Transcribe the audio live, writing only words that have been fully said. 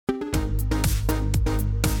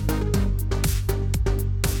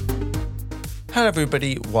Hello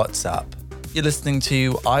everybody, what's up? You're listening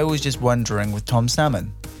to I Was Just Wondering with Tom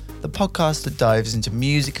Salmon, the podcast that dives into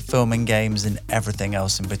music, film and games and everything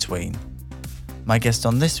else in between. My guest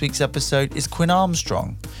on this week's episode is Quinn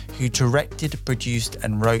Armstrong, who directed, produced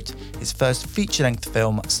and wrote his first feature-length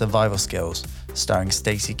film, Survival Skills, starring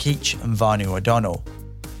Stacy Keach and Vanu O'Donnell.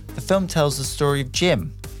 The film tells the story of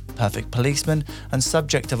Jim, perfect policeman and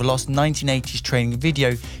subject of a lost 1980s training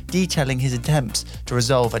video detailing his attempts to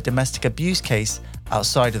resolve a domestic abuse case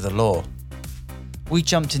outside of the law. We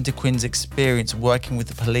jumped into Quinn's experience working with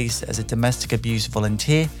the police as a domestic abuse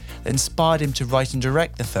volunteer that inspired him to write and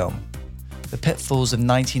direct the film, the pitfalls of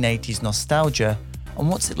 1980s nostalgia, and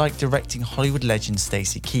what's it like directing Hollywood legend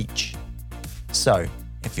Stacy Keach. So,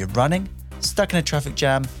 if you're running, stuck in a traffic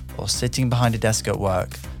jam, or sitting behind a desk at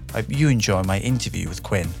work, I hope you enjoy my interview with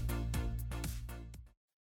Quinn.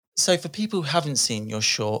 So for people who haven't seen your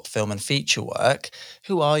short film and feature work,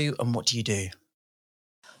 who are you and what do you do?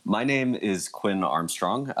 My name is Quinn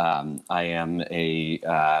Armstrong. I am a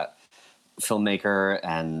filmmaker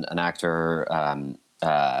and an actor,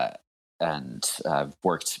 and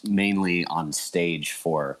worked mainly on stage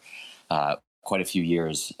for quite a few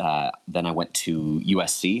years. Then I went to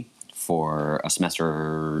USC for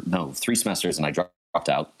 3 semesters, and I dropped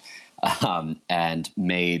out and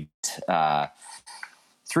made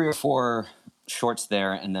 3 or 4 shorts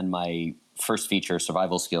there, and then my first feature,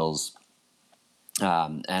 Survival Skills.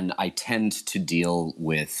 And I tend to deal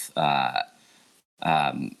with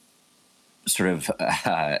sort of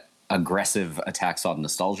aggressive attacks on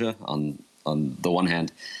nostalgia on the one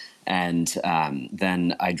hand, and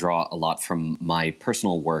then I draw a lot from my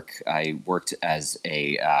personal work. I worked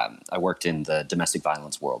I worked in the domestic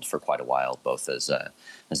violence world for quite a while, both as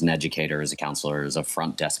an educator, as a counselor, as a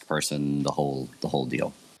front desk person, the whole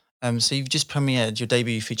deal. So you've just premiered your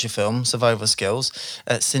debut feature film, Survival Skills,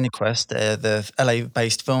 at Cinequest, the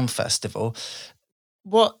LA-based film festival.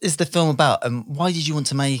 What is the film about and why did you want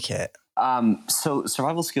to make it? So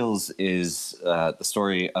Survival Skills is the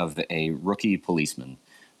story of a rookie policeman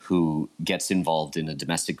who gets involved in a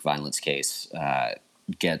domestic violence case,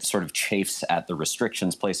 sort of chafes at the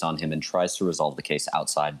restrictions placed on him and tries to resolve the case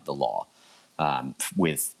outside the law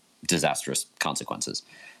with disastrous consequences.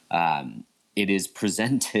 It is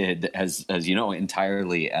presented as you know,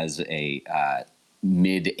 entirely as a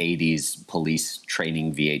mid-'80s police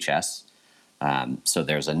training VHS. So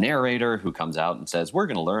there's a narrator who comes out and says, "We're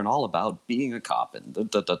going to learn all about being a cop," and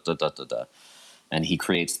and he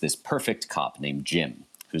creates this perfect cop named Jim,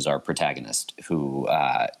 who's our protagonist, who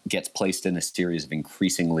gets placed in a series of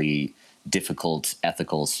increasingly difficult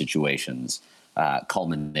ethical situations,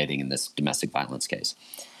 culminating in this domestic violence case.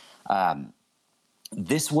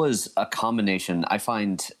 This was a combination, I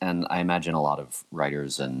find, and I imagine a lot of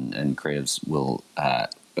writers and creatives will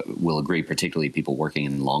agree, particularly people working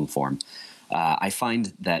in long form. I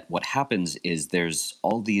find that what happens is there's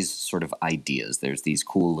all these sort of ideas. There's these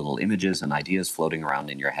cool little images and ideas floating around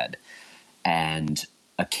in your head. And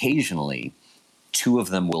occasionally, 2 of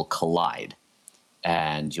them will collide.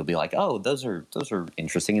 And you'll be like, oh, those are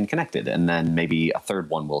interesting and connected. And then maybe a third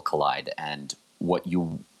one will collide. And what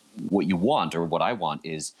you want, or what I want,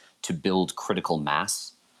 is to build critical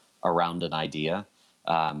mass around an idea,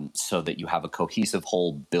 so that you have a cohesive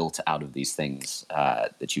whole built out of these things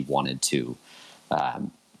that you wanted to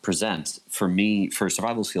present. For me, for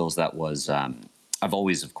Survival Skills, that was I've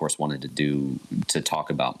always, of course, wanted to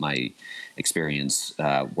talk about my experience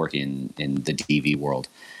working in the DV world,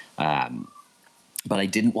 but I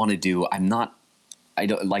didn't want to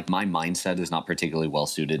my mindset is not particularly well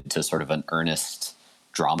suited to sort of an earnest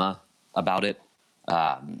drama about it.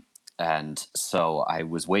 And so I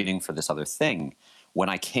was waiting for this other thing when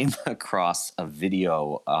I came across a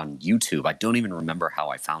video on YouTube. I don't even remember how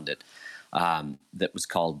I found it. It's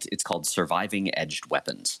called Surviving Edged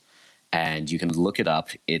Weapons. And you can look it up.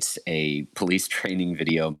 It's a police training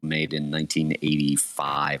video made in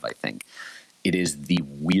 1985, I think. It is the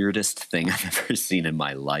weirdest thing I've ever seen in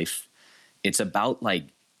my life. It's about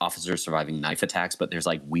officers surviving knife attacks, but there's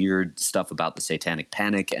weird stuff about the Satanic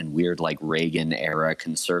Panic and weird Reagan era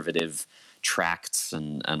conservative tracts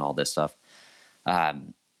and all this stuff.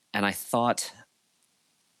 And I thought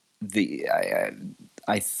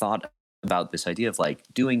I thought about this idea of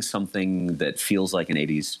doing something that feels like an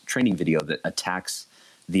 80s training video that attacks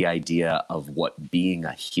the idea of what being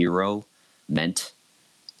a hero meant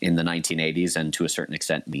in the 1980s and to a certain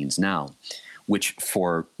extent means now, which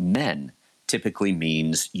for men typically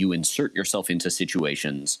means you insert yourself into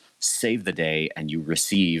situations, save the day, and you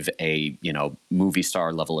receive a, movie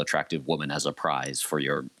star level attractive woman as a prize for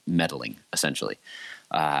your meddling, essentially.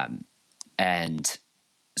 And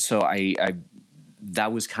so I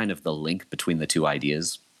that was kind of the link between the two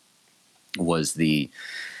ideas, was the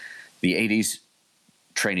 80s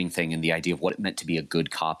training thing and the idea of what it meant to be a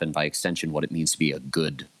good cop, and by extension what it means to be a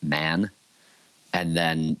good man, and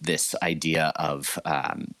then this idea of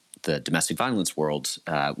the domestic violence world,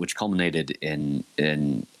 which culminated in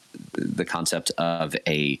the concept of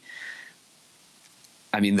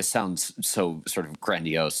I mean, this sounds so sort of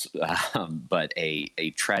grandiose, but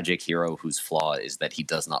a tragic hero whose flaw is that he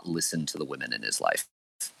does not listen to the women in his life.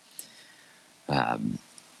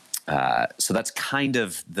 So that's kind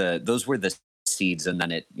of those were the seeds, and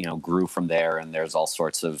then it grew from there. And there's all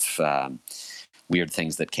sorts of weird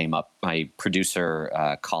things that came up. My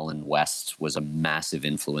producer Colin West was a massive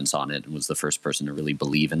influence on it, and was the first person to really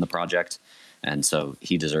believe in the project. And so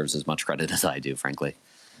he deserves as much credit as I do, frankly.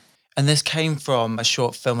 And this came from a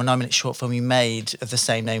short film, a 9-minute short film you made of the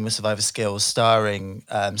same name as Survivor Skills, starring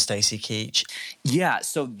Stacy Keach. Yeah.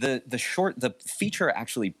 So the feature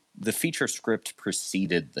script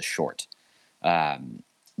preceded the short.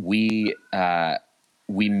 We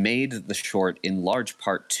made the short in large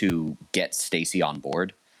part to get Stacy on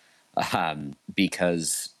board,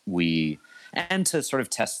 because and to sort of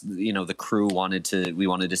test, the crew wanted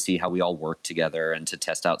to see how we all worked together, and to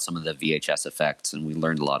test out some of the VHS effects, and we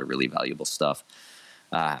learned a lot of really valuable stuff.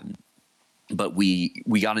 But we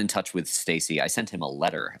got in touch with Stacy. I sent him a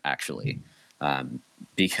letter, actually,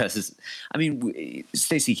 because I mean,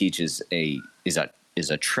 Stacy Keach is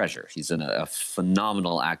a treasure. He's a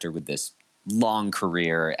phenomenal actor with this long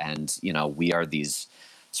career, and we are these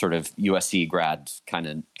sort of USC grad kind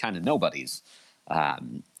of nobodies.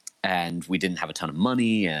 And we didn't have a ton of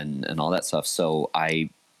money and all that stuff. So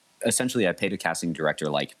I paid a casting director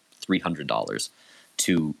like $300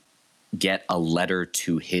 to get a letter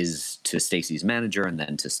to Stacy's manager, and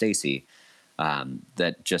then to Stacy,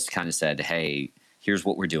 that just kind of said, hey, here's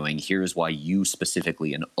what we're doing. Here's why you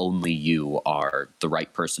specifically and only you are the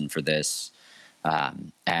right person for this.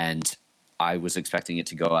 And I was expecting it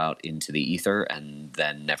to go out into the ether and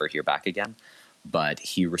then never hear back again. But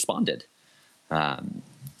he responded.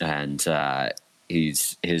 And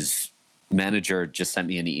his manager just sent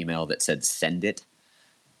me an email that said, send it.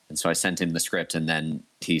 And so I sent him the script, and then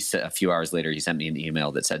a few hours later, he sent me an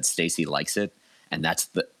email that said, Stacy likes it. And that's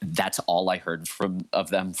all I heard of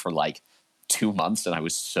them for like 2 months. And I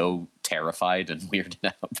was so terrified and weirded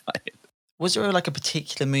out by it. Was there like a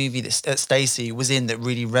particular movie that Stacy was in that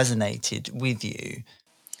really resonated with you?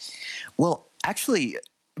 Well, actually,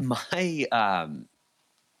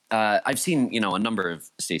 I've seen, a number of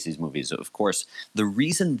Stacy's movies, of course. The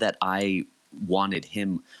reason that I wanted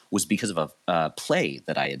him was because of a play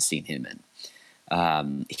that I had seen him in.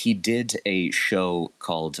 He did a show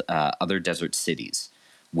called Other Desert Cities,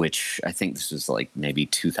 which I think this was like maybe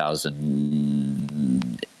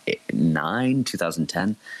 2009,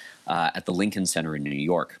 2010, at the Lincoln Center in New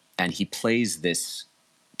York. And he plays this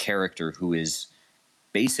character who is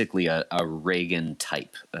basically a Reagan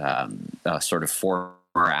type, sort of former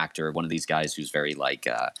actor, one of these guys who's very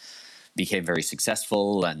became very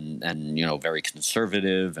successful and very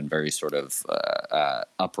conservative and very sort of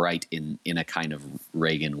upright in a kind of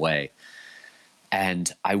Reagan way.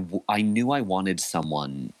 And I knew I wanted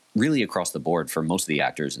someone really across the board for most of the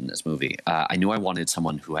actors in this movie. I knew I wanted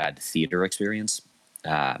someone who had theater experience,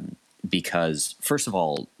 because first of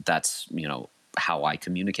all, that's how I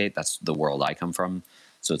communicate. That's the world I come from,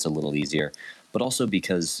 so it's a little easier. But also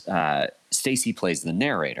because Stacy plays the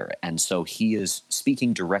narrator, and so he is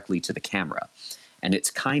speaking directly to the camera, and it's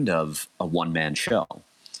kind of a one-man show,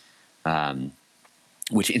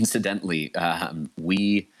 which incidentally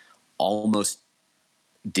we almost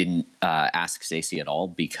didn't ask Stacy at all,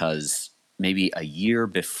 because maybe a year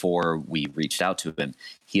before we reached out to him,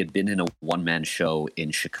 he had been in a one-man show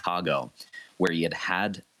in Chicago where he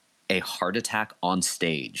had a heart attack on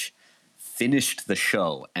stage, finished the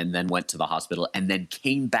show, and then went to the hospital, and then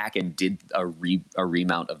came back and did a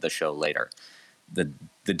remount of the show later. The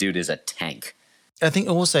dude is a tank. I think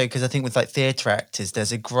also because I think with like theatre actors,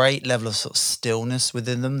 there's a great level of sort of stillness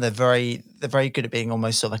within them. They're very good at being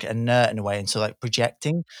almost sort of like inert in a way, and sort of like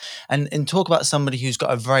projecting. And talk about somebody who's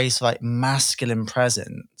got a very sort of like masculine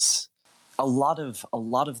presence. A lot of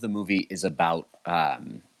the movie is about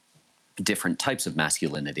different types of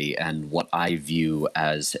masculinity, and what I view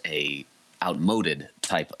as a outmoded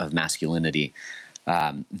type of masculinity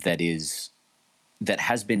that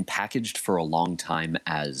has been packaged for a long time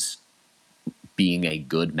as being a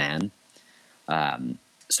good man.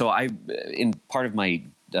 So in part of my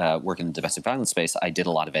work in the domestic violence space, I did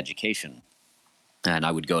a lot of education, and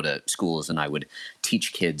I would go to schools and I would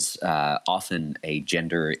teach kids often a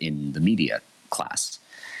gender in the media class.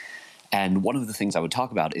 And one of the things I would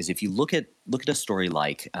talk about is if you look at a story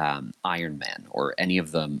like Iron Man or any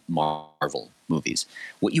of the Marvel movies,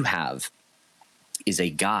 what you have is a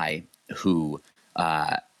guy who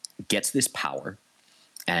gets this power,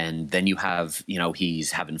 and then you have,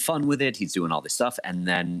 he's having fun with it, he's doing all this stuff, and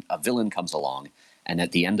then a villain comes along, and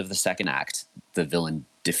at the end of the second act, the villain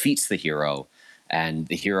defeats the hero, and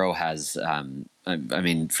the hero has,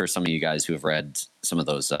 for some of you guys who have read some of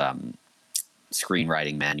those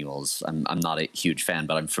screenwriting manuals, I'm not a huge fan,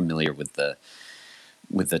 but I'm familiar with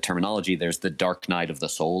the terminology. There's the Dark Night of the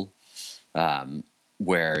Soul,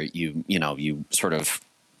 where you sort of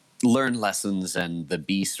learn lessons, and the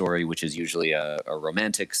B story, which is usually a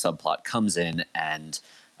romantic subplot, comes in and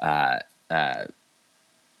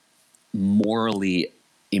morally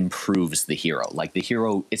improves the hero. Like the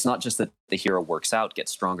hero, it's not just that the hero works out,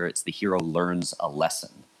 gets stronger, it's the hero learns a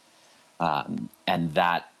lesson. And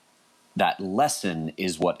that lesson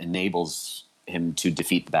is what enables him to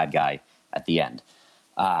defeat the bad guy at the end.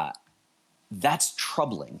 That's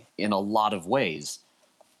troubling in a lot of ways,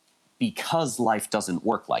 because life doesn't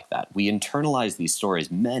work like that. We internalize these stories,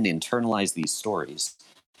 men internalize these stories.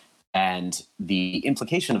 And the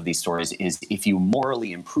implication of these stories is if you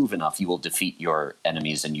morally improve enough, you will defeat your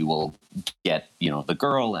enemies and you will get, the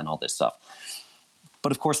girl and all this stuff.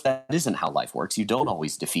 But of course, that isn't how life works. You don't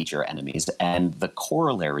always defeat your enemies. And the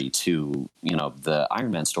corollary to, the Iron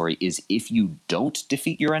Man story is if you don't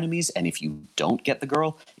defeat your enemies and if you don't get the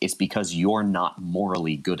girl, it's because you're not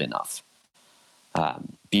morally good enough.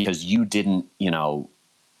 Because you didn't, you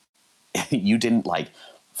didn't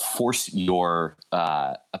force your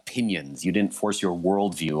opinions. You didn't force your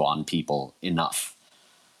worldview on people enough.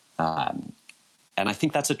 And I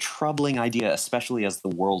think that's a troubling idea, especially as the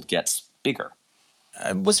world gets bigger.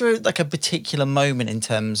 Was there a particular moment in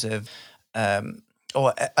terms of,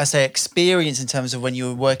 or I say experience in terms of when you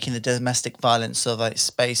were working the domestic violence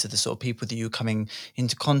space of the sort of people that you were coming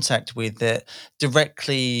into contact with that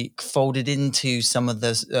directly folded into some of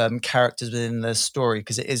the characters within the story?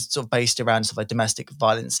 Because it is sort of based around sort of domestic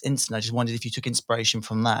violence incident. I just wondered if you took inspiration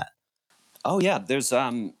from that. Oh yeah, there's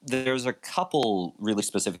a couple really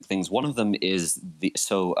specific things. One of them is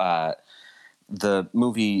the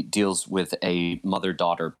movie deals with a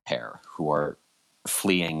mother-daughter pair who are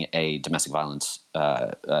fleeing a domestic violence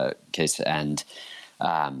case, and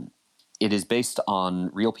it is based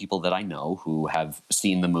on real people that I know who have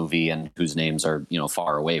seen the movie and whose names are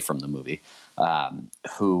far away from the movie.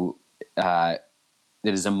 It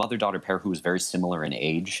is a mother-daughter pair who is very similar in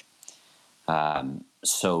age.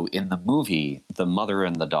 So in the movie, the mother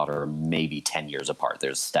and the daughter are maybe 10 years apart.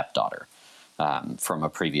 There's a stepdaughter from a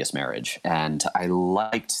previous marriage. And I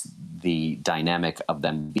liked the dynamic of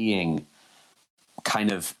them being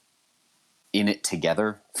kind of in it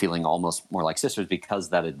together, feeling almost more like sisters, because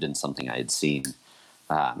that had been something I had seen.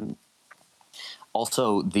 So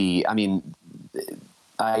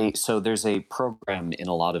there's a program in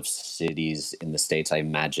a lot of cities in the States. I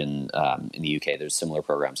imagine in the UK there's similar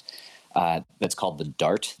programs that's called the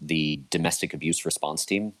DART, the Domestic Abuse Response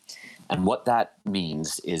Team. And what that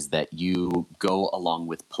means is that you go along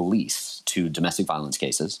with police to domestic violence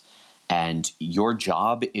cases, and your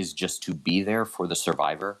job is just to be there for the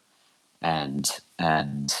survivor. And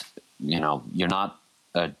you're not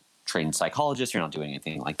a trained psychologist. You're not doing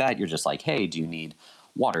anything like that. You're just like, hey, do you need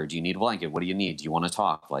water? Do you need a blanket? What do you need? Do you want to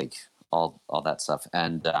talk? Like all that stuff.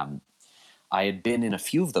 And I had been in a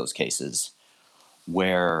few of those cases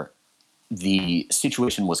where the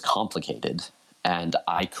situation was complicated and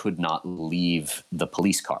I could not leave the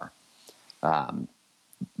police car.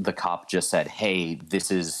 The cop just said, hey,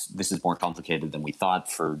 this is more complicated than we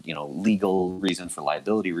thought for, legal reasons, for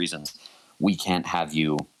liability reasons. We can't have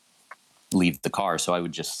you leave the car. So I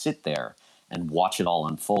would just sit there and watch it all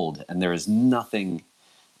unfold. And there is nothing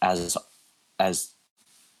as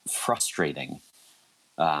frustrating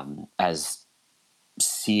as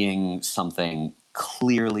seeing something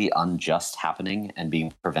clearly unjust happening and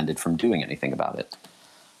being prevented from doing anything about it.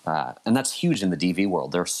 And that's huge in the DV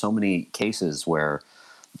world. There are so many cases where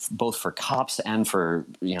both for cops and for,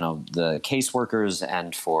 the caseworkers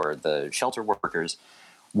and for the shelter workers,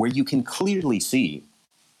 where you can clearly see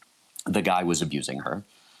the guy was abusing her.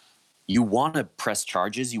 You want to press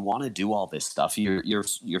charges. You want to do all this stuff. Your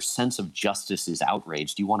sense of justice is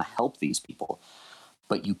outraged. You want to help these people,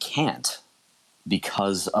 but you can't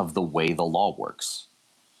because of the way the law works.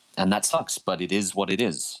 And that sucks, but it is what it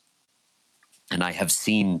is. And I have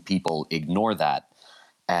seen people ignore that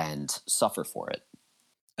and suffer for it.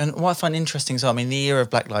 And what I find interesting as well, I mean, the era of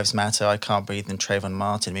Black Lives Matter, I Can't Breathe, and Trayvon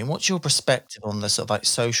Martin. I mean, what's your perspective on the sort of like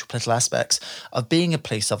social political aspects of being a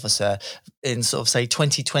police officer in sort of say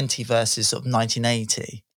 2020 versus sort of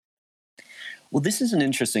 1980? Well, this is an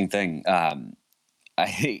interesting thing.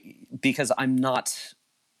 Because I'm not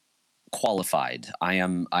qualified. I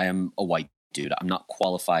am a white dude. I'm not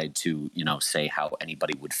qualified to say how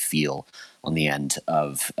anybody would feel on the end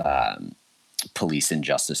of police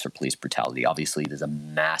injustice or police brutality. Obviously, it is a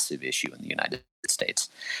massive issue in the United States,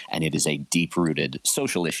 and it is a deep-rooted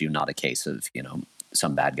social issue, not a case of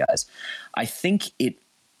some bad guys. I think it.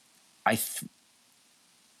 I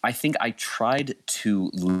think I tried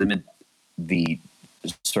to limit the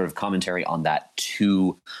sort of commentary on that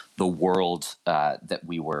to the world that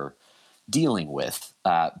we were dealing with,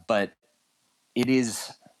 but it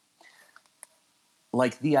is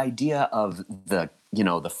like the idea of the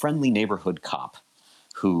friendly neighborhood cop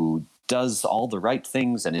who does all the right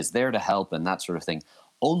things and is there to help and that sort of thing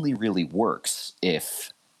only really works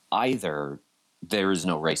if either there is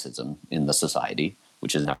no racism in the society,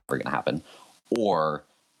 which is never going to happen, or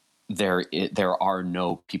there are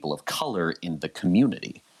no people of color in the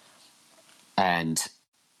community. And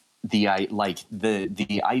the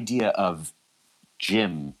idea of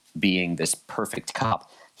Jim being this perfect cop,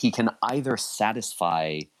 he can either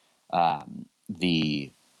satisfy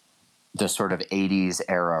the sort of 80s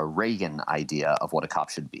era Reagan idea of what a cop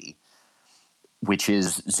should be, which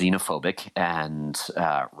is xenophobic and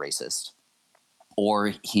racist,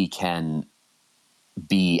 or he can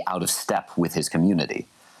be out of step with his community.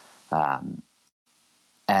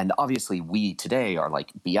 And obviously we today are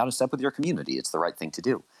like, be out of step with your community. It's the right thing to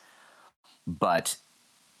do. But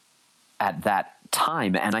at that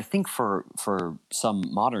time, and I think for some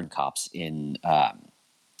modern cops in,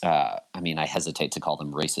 I mean, I hesitate to call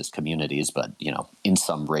them racist communities, but, in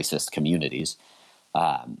some racist communities,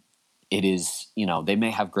 it is, they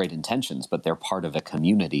may have great intentions, but they're part of a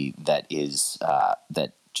community that is,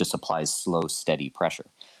 that just applies slow, steady pressure.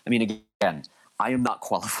 I mean, again, I am not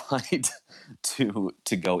qualified to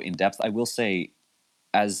go in depth. I will say,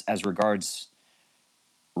 as regards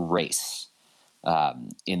race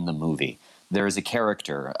in the movie, there is a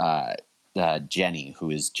character, Jenny, who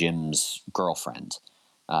is Jim's girlfriend,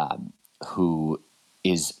 who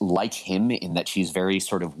is like him in that she's very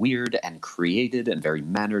sort of weird and created and very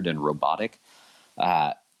mannered and robotic,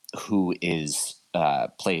 who is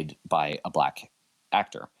played by a black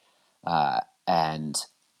actor, and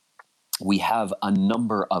we have a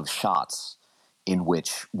number of shots in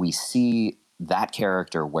which we see that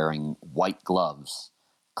character wearing white gloves,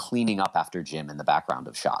 cleaning up after Jim in the background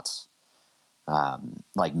of shots,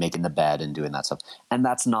 like making the bed and doing that stuff. And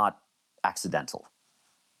that's not accidental.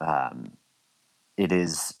 It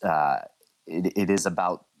is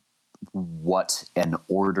about what an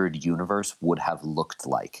ordered universe would have looked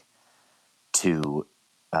like to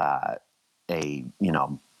a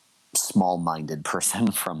small-minded person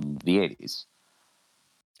from the 80s.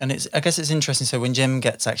 And I guess it's interesting. So when Jim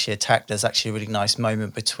gets actually attacked, there's actually a really nice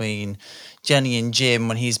moment between Jenny and Jim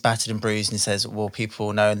when he's battered and bruised and he says, well, people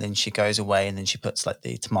will know. And then she goes away and then she puts like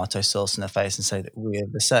the tomato sauce in her face and say that we're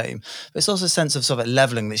the same. But it's also a sense of sort of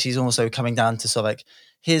leveling, that she's also coming down to sort of like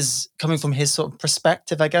coming from his sort of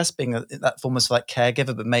perspective, I guess, being that form of like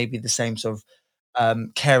caregiver, but maybe the same sort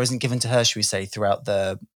of care isn't given to her, should we say, throughout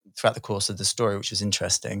the course of the story, which is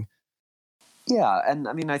interesting. Yeah, and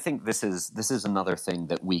I mean, I think this is another thing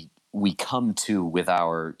that we come to with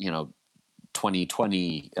our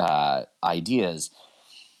 2020 ideas,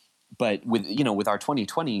 but with our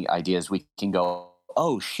 2020 ideas, we can go,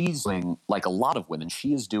 oh, she's doing, like a lot of women,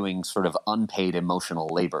 she is doing sort of unpaid emotional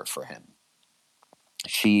labor for him.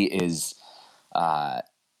 She is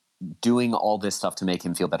doing all this stuff to make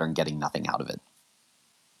him feel better and getting nothing out of it.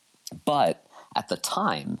 But at the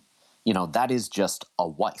time, that is just a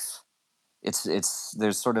wife.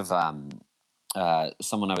 There's sort of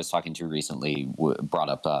someone I was talking to recently brought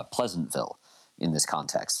up Pleasantville in this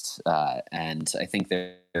context, and I think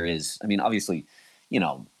there is. I mean, obviously,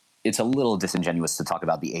 it's a little disingenuous to talk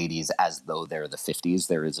about the 80s as though they're the 50s.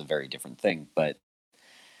 There is a very different thing, but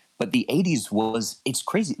the 80s it's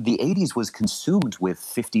crazy. The 80s was consumed with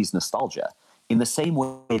 50s nostalgia in the same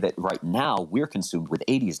way that right now we're consumed with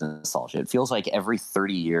 80s nostalgia. It feels like every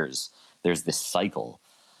 30 years there's this cycle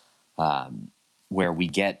where we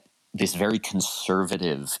get this very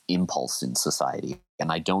conservative impulse in society.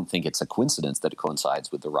 And I don't think it's a coincidence that it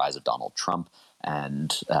coincides with the rise of Donald Trump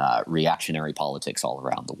and reactionary politics all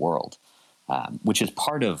around the world, which is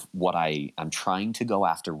part of what I'm trying to go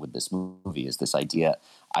after with this movie, is this idea.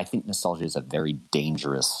 I think nostalgia is a very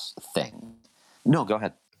dangerous thing. No, go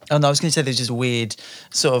ahead. Oh, no, I was going to say there's just a weird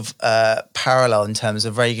sort of parallel in terms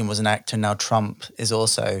of Reagan was an actor, and now Trump is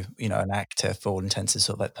also, an actor for all intents and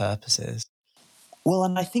sort of like purposes. Well,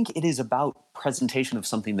 and I think it is about presentation of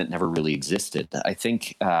something that never really existed. I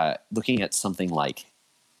think looking at something like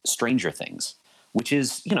Stranger Things, which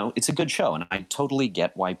is, it's a good show, and I totally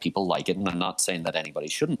get why people like it, and I'm not saying that anybody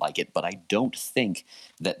shouldn't like it, but I don't think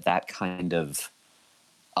that kind of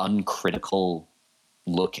uncritical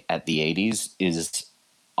look at the 80s is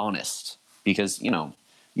honest, because, you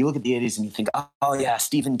look at the 80s and you think, oh yeah,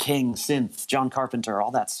 Stephen King, synth, John Carpenter,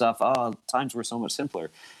 all that stuff. Oh, times were so much simpler.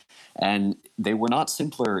 And they were not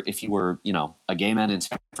simpler if you were, a gay man in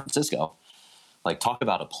San Francisco. Like, talk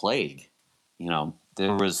about a plague.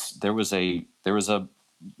 There was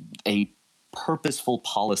a purposeful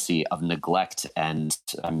policy of neglect, and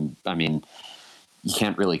I mean, you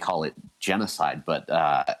can't really call it genocide, but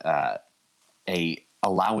a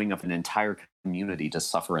allowing of an entire community to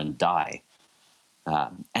suffer and die.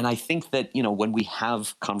 And I think that, when we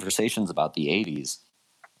have conversations about the 80s,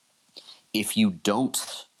 if you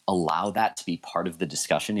don't allow that to be part of the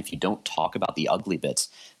discussion, if you don't talk about the ugly bits,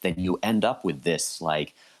 then you end up with this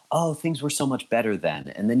like, oh, things were so much better then.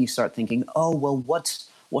 And then you start thinking, oh, well, what's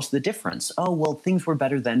the difference? Oh, well, things were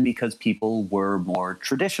better then because people were more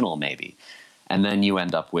traditional, maybe. And then you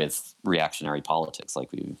end up with reactionary politics,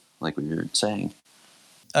 like we were saying.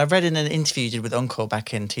 I read in an interview you did with Encore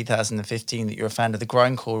back in 2015 that you're a fan of the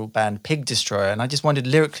grindcore band Pig Destroyer, and I just wondered,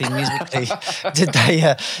 lyrically, musically, did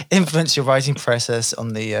they influence your writing process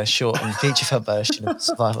on the short and feature film version of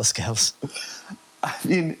Survival Skills? I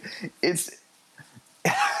mean, it's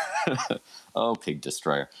oh, Pig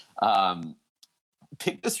Destroyer.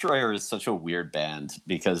 Pig Destroyer is such a weird band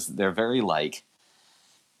because they're very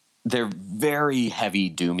heavy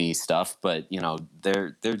doomy stuff, but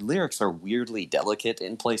their lyrics are weirdly delicate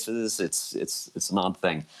in places. It's an odd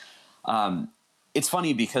thing. It's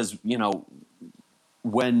funny because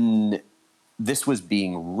when this was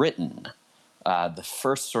being written, the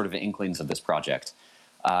first sort of inklings of this project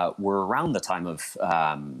were around the time of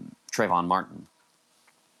Trayvon Martin,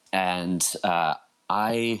 and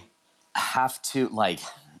I have to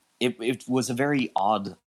it was a very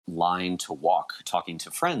odd line to walk, talking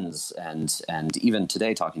to friends and even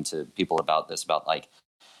today talking to people about this, about I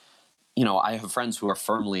have friends who are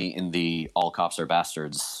firmly in the all cops are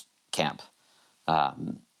bastards camp,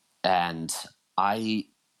 and I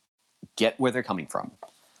get where they're coming from.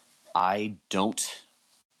 I don't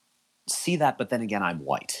see that, but then again, I'm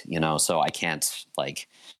white, so I can't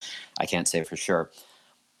say for sure.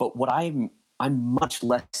 But what I'm much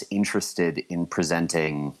less interested in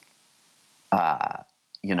presenting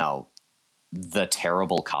the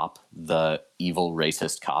terrible cop, the evil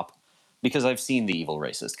racist cop, because I've seen the evil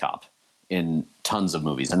racist cop in tons of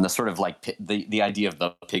movies, and the sort of the idea of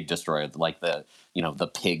the pig destroyer, like the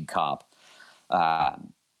pig cop. I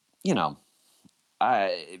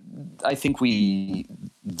think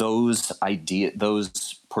those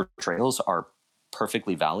portrayals are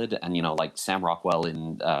perfectly valid, and like Sam Rockwell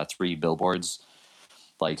in Three Billboards,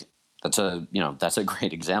 that's a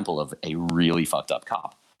great example of a really fucked up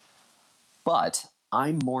cop. But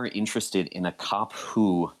I'm more interested in a cop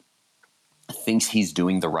who thinks he's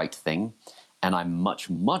doing the right thing, and I'm much,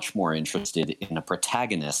 much more interested in a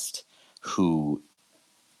protagonist who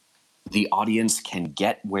the audience can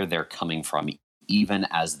get where they're coming from, even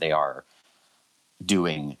as they are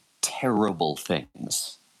doing terrible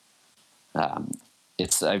things.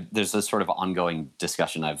 There's a sort of ongoing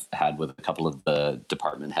discussion I've had with a couple of the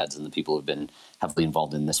department heads and the people who've been heavily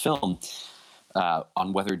involved in this film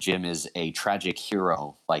on whether Jim is a tragic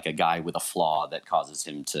hero, like a guy with a flaw that causes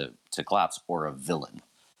him to collapse, or a villain.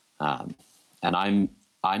 And I'm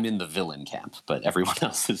in the villain camp, but everyone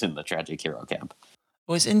else is in the tragic hero camp.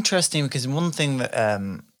 Well, it's interesting because one thing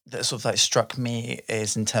that that sort of struck me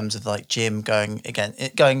is in terms of Jim going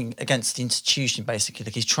against the institution,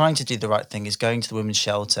 basically. He's trying to do the right thing. He's going to the women's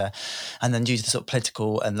shelter, and then due to the sort of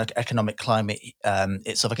political and economic climate,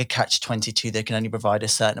 it's sort of a catch-22. They can only provide a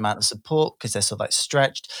certain amount of support because they're sort of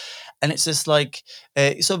stretched. And it's just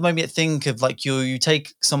it sort of made me think of you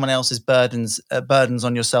take someone else's burdens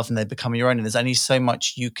on yourself, and they become your own. And there's only so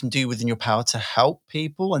much you can do within your power to help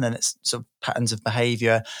people. And then it's sort of patterns of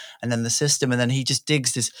behavior, and then the system. And then he just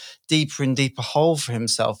digs this deeper and deeper hole for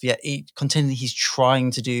himself. Yet he's trying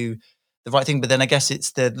to do the right thing. But then I guess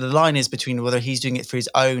it's the line is between whether he's doing it for his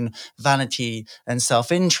own vanity and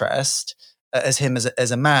self-interest as him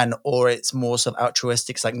as a man, or it's more sort of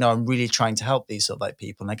altruistic. It's no, I'm really trying to help these sort of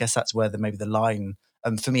people. And I guess that's where maybe the line,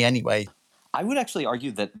 for me anyway. I would actually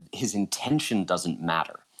argue that his intention doesn't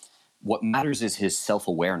matter. what matters is his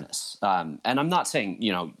self-awareness. And I'm not saying,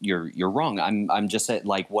 you're wrong. I'm just saying,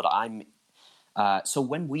 like, what I'm so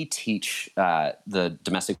when we teach the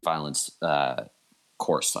domestic violence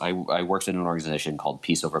course, I worked in an organization called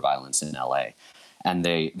Peace Over Violence in LA, and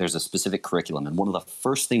there's a specific curriculum, and one of the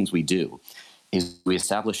first things we do is we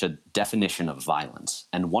establish a definition of violence.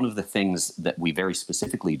 And one of the things that we very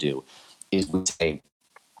specifically do is we say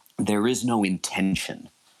there is no intention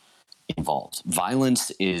involved. Violence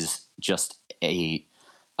is just a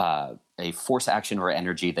force, action, or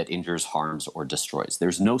energy that injures, harms, or destroys.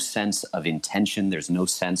 There's no sense of intention. There's no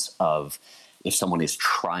sense of if someone is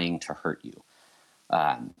trying to hurt you.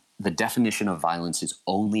 The definition of violence is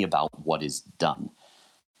only about what is done.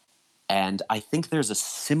 And I think there's a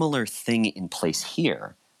similar thing in place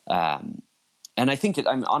here. And I think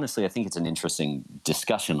honestly, I think it's an interesting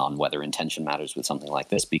discussion on whether intention matters with something like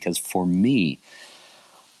this, because for me,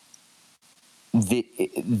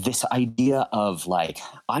 this idea of like,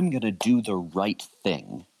 I'm going to do the right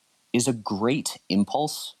thing is a great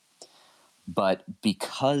impulse, but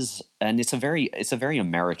and it's a very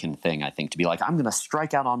American thing, I think, to be like, I'm going to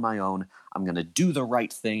strike out on my own. I'm going to do the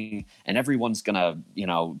right thing, and everyone's going to,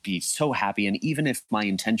 be so happy. And even if my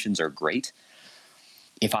intentions are great,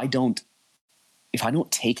 if I don't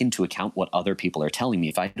take into account what other people are telling me,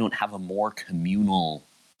 if I don't have a more communal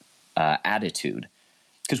attitude,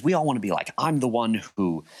 because we all want to be like, I'm the one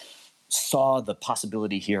who saw the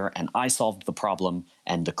possibility here and I solved the problem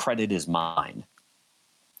and the credit is mine.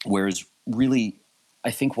 Whereas really,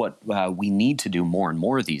 I think what we need to do more and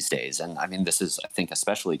more these days, and I mean, this is, I think,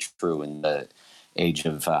 especially true in the age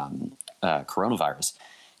of coronavirus,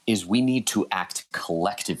 is we need to act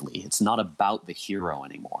collectively. It's not about the hero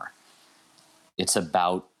anymore. It's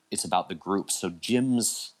about the group. So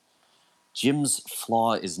Jim's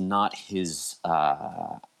flaw is not his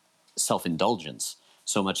self-indulgence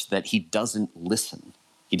so much that he doesn't listen.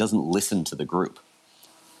 He doesn't listen to the group.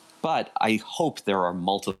 But I hope there are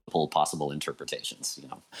multiple possible interpretations.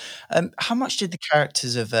 How much did the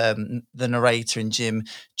characters of the narrator and Jim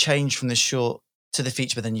change from the short to the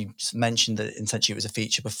feature? But then you mentioned that essentially it was a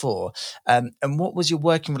feature before. And what was your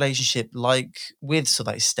working relationship like with sort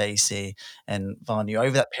of like Stacey and Vanu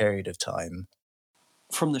over that period of time?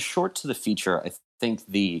 From the short to the feature, I think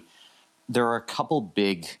there are a couple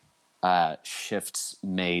big shifts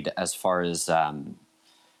made as far as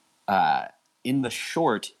in the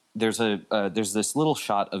short. There's this little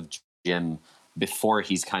shot of Jim before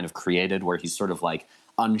he's kind of created, where he's sort of like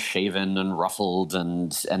unshaven and ruffled,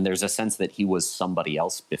 and there's a sense that he was somebody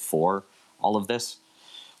else before all of this.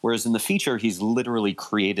 Whereas in the feature, he's literally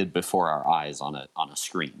created before our eyes on a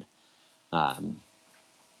screen. And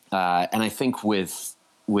I think with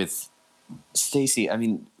Stacey, I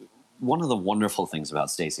mean, one of the wonderful things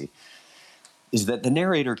about Stacey is that the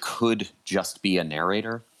narrator could just be a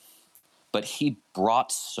narrator, but he brought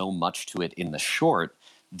so much to it in the short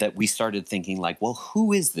that we started thinking like, well,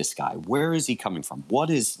 who is this guy? Where is he coming from? What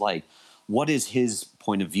is his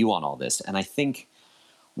point of view on all this? And I think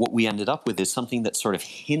what we ended up with is something that sort of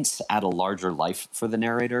hints at a larger life for the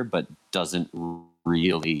narrator, but doesn't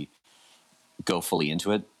really go fully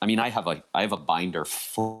into it. I mean, I have a binder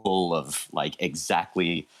full of like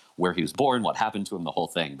exactly where he was born, what happened to him, the whole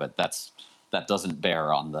thing, but that doesn't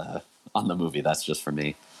bear on the movie. That's just for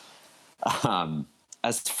me.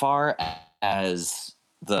 As far as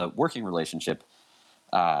the working relationship,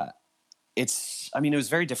 it was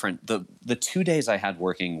very different. The 2 days I had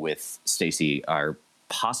working with Stacey are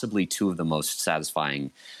possibly two of the most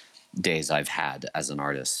satisfying days I've had as an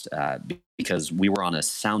artist, because we were on a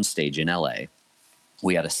soundstage in LA.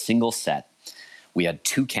 We had a single set. We had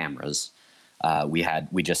 2 cameras.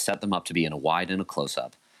 We just set them up to be in a wide and a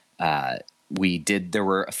close-up. There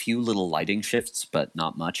were a few little lighting shifts, but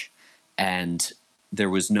not much. And there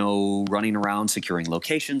was no running around securing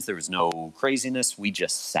locations. There was no craziness. We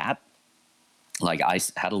just sat. Like, I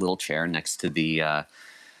had a little chair next to the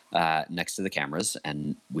cameras,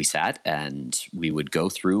 and we sat, and we would go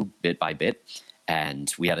through bit by bit.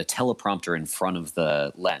 And we had a teleprompter in front of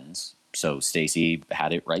the lens, so Stacey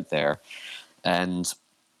had it right there. And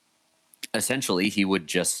essentially, he would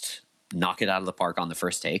just knock it out of the park on the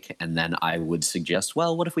first take, and then I would suggest,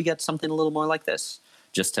 well, what if we get something a little more like this,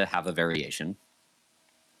 just to have a variation.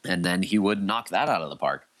 And then he would knock that out of the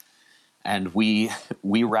park. And we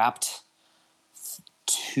wrapped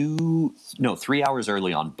 3 hours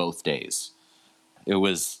early on both days. It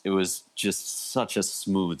was just such a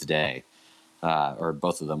smooth day, or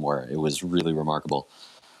both of them were. It was really remarkable.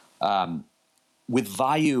 With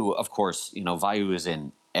Vayu, of course, Vayu is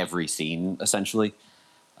in every scene essentially,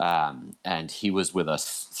 and he was with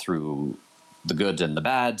us through the good and the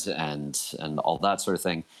bad and all that sort of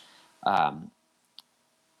thing.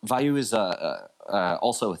 Vayu is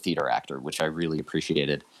also a theater actor, which I really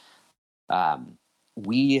appreciated.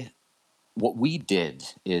 We What we did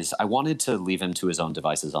is I wanted to leave him to his own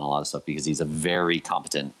devices on a lot of stuff because he's a very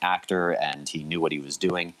competent actor and he knew what he was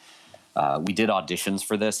doing. We did auditions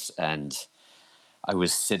for this, and I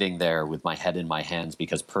was sitting there with my head in my hands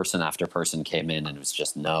because person after person came in and it was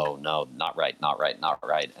just no, not right, not right, not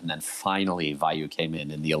right. And then finally Vayu came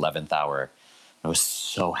in the 11th hour. I was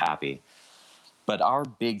so happy. But our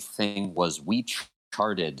big thing was we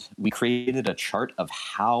created a chart of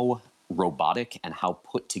how robotic and how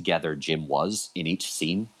put together Jim was in each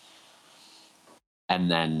scene.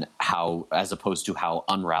 And then how, as opposed to how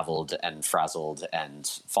unraveled and frazzled and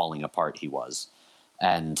falling apart he was.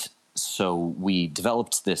 And so we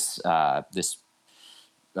developed this sort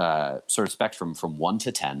of spectrum from 1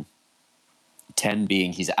 to 10. 10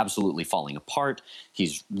 being he's absolutely falling apart,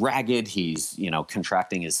 he's ragged, he's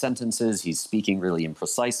contracting his sentences, he's speaking really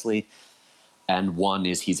imprecisely. And 1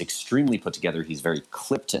 is he's extremely put together, he's very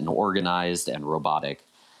clipped and organized and robotic.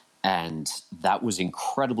 And that was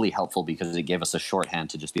incredibly helpful because it gave us a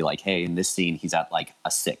shorthand to just be like, hey, in this scene he's at like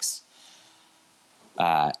a 6.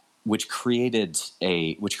 Which creates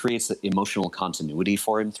emotional continuity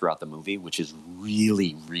for him throughout the movie, which is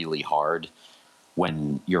really, really hard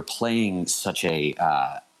when you're playing such a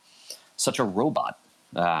robot.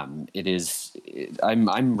 I'm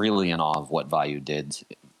really in awe of what Vayu did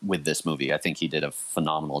with this movie. I think he did a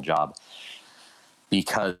phenomenal job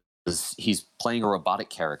because he's playing a robotic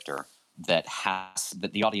character that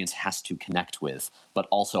the audience has to connect with, but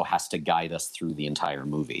also has to guide us through the entire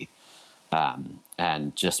movie.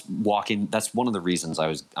 And just walking, that's one of the reasons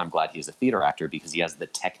I'm glad he's a theater actor, because he has the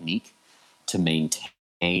technique to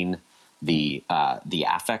maintain the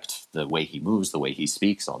affect, the way he moves, the way he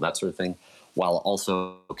speaks, all that sort of thing, while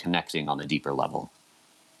also connecting on a deeper level.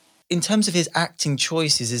 In terms of his acting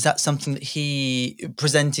choices, is that something that he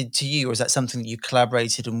presented to you, or is that something that you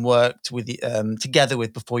collaborated and worked with together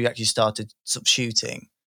with before you actually started sort of shooting?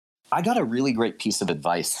 I got a really great piece of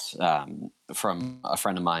advice from a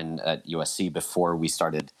friend of mine at USC before we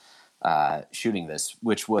started shooting this,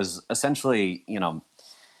 which was essentially,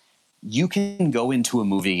 you can go into a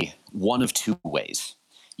movie one of 2 ways.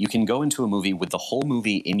 You can go into a movie with the whole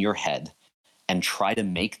movie in your head and try to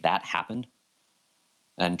make that happen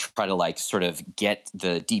and try to sort of get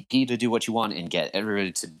the DP to do what you want and get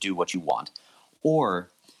everybody to do what you want. Or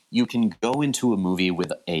you can go into a movie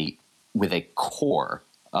with a core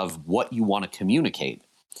of what you want to communicate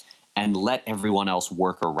and let everyone else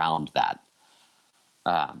work around that.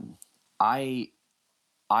 I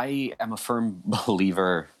am a firm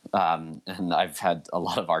believer, and I've had a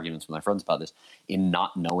lot of arguments with my friends about this, in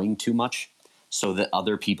not knowing too much so that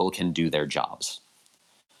other people can do their jobs.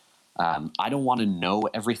 I don't want to know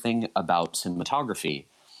everything about cinematography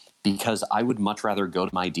because I would much rather go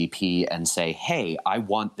to my DP and say, hey, I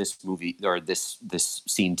want this movie or this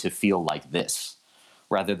scene to feel like this,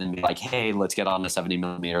 rather than be like, hey, let's get on a 70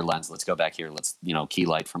 millimeter lens. Let's go back here. Let's, key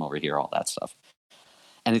light from over here, all that stuff.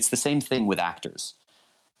 And it's the same thing with actors.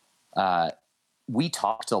 We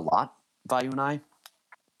talked a lot, Vayu and I,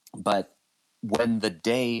 but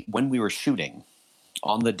when we were shooting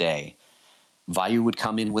on the day, Vayu would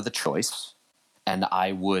come in with a choice and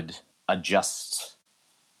I would adjust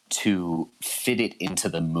to fit it into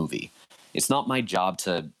the movie. It's not my job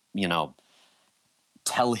to,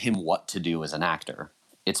 tell him what to do as an actor.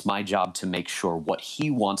 It's my job to make sure what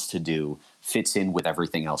he wants to do fits in with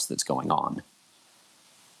everything else that's going on.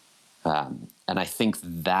 And I think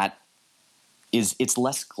that it's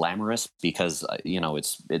less glamorous because,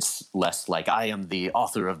 it's less like I am the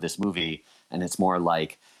author of this movie, and it's more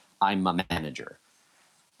like I'm a manager.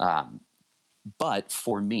 But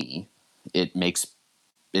for me, it makes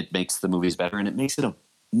the movies better, and it makes it a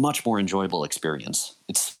much more enjoyable experience.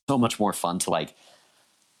 It's so much more fun to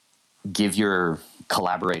give your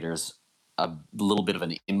collaborators a little bit of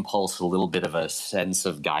an impulse, a little bit of a sense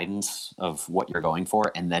of guidance of what you're going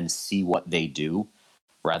for, and then see what they do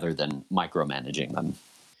rather than micromanaging them.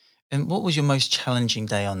 And what was your most challenging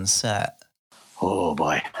day on set? Oh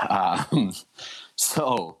boy.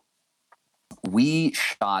 So we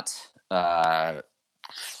shot about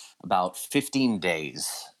 15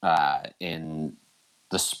 days in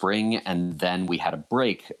the spring, and then we had a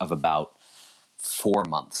break of about 4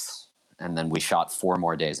 months, and then we shot 4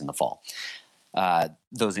 more days in the fall.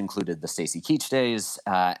 Those included the Stacy Keach days,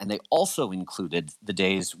 and they also included the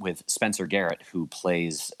days with Spencer Garrett, who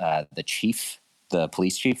plays the chief, the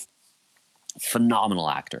police chief. Phenomenal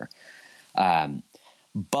actor.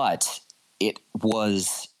 But it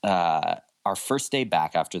was our first day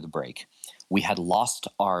back after the break, we had lost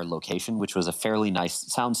our location, which was a fairly nice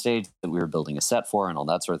soundstage that we were building a set for and all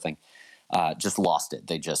that sort of thing. Just lost it.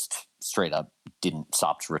 They just straight up didn't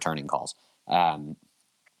stop returning calls.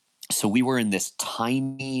 So we were in this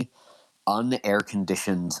tiny, unair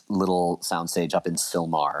conditioned little soundstage up in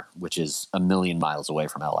Sylmar, which is a million miles away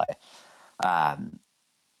from LA.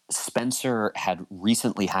 Spencer had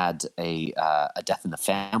recently had a death in the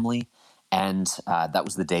family, and that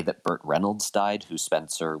was the day that Burt Reynolds died, who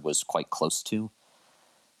Spencer was quite close to.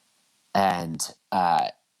 And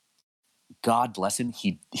God bless him,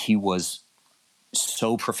 he was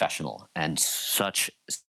so professional and such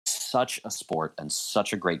a sport and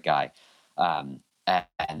such a great guy.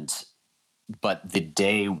 But the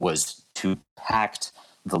day was too packed.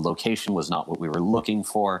 The location was not what we were looking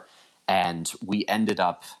for, and we ended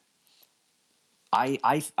up.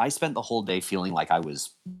 I spent the whole day feeling like I was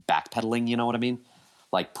backpedaling. You know what I mean?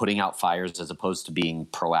 Like putting out fires as opposed to being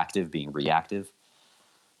proactive, being reactive.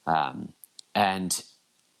 And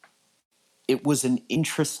it was an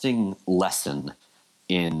interesting lesson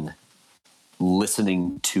in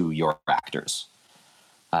listening to your actors,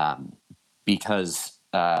 because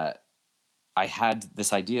I had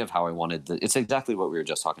this idea of how I wanted it's exactly what we were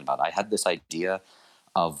just talking about. I had this idea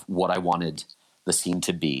of what I wanted the scene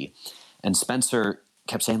to be, and Spencer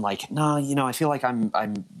kept saying like, "No, I feel like I'm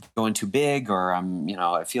going too big, or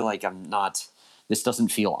I feel like I'm not. This doesn't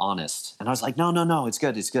feel honest." And I was like, "No, it's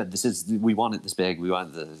good. We want it this big. We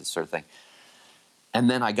want this sort of thing." And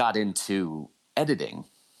then I got into editing,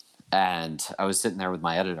 and I was sitting there with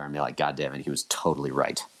my editor and be like, "God damn it, he was totally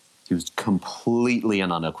right. He was completely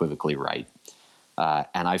and unequivocally right."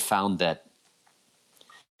 And I found that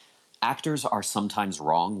actors are sometimes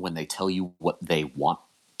wrong when they tell you what they want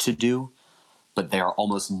to do, but they are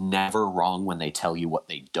almost never wrong when they tell you what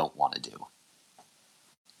they don't want to do.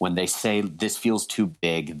 When they say, "This feels too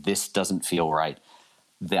big, this doesn't feel right,"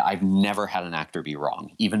 I've never had an actor be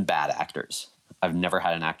wrong, even bad actors. I've never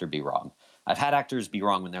had an actor be wrong. I've had actors be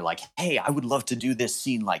wrong when they're like, "Hey, I would love to do this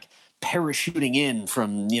scene like parachuting in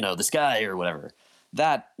from, the sky or whatever."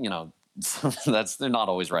 That, they're not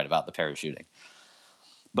always right about the parachuting.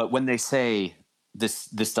 But when they say this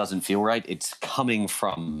doesn't feel right, it's coming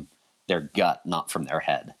from their gut, not from their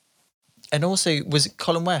head. And also, was it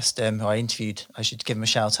Colin West who I interviewed? I should give him a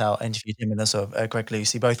shout out. I interviewed him and sort of Greg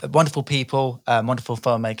Lucy, both wonderful people, wonderful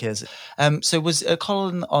filmmakers. So was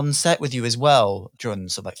Colin on set with you as well during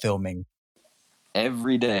sort of like filming?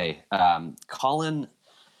 Every day. Colin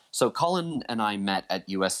and I met at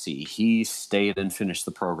USC. He stayed and finished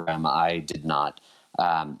the program. I did not.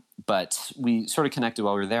 But we sort of connected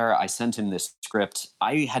while we were there. I sent him this script.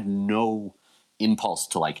 I had no impulse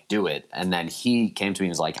to like do it. And then he came to me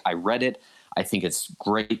and was like, "I read it. I think it's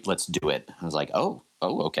great. Let's do it." I was like, oh,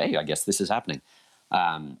 okay. I guess this is happening.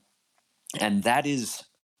 And that is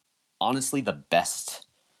honestly the best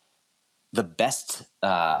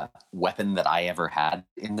weapon that I ever had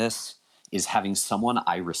in this, is having someone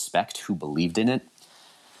I respect who believed in it.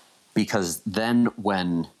 Because then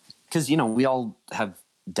because we all have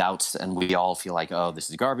doubts and we all feel like, "Oh, this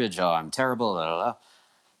is garbage. Oh, I'm terrible." Blah, blah, blah.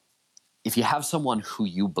 If you have someone who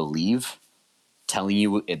you believe telling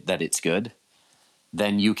you that it's good,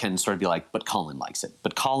 then you can sort of be like, "But Colin likes it.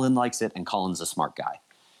 But Colin likes it, and Colin's a smart guy."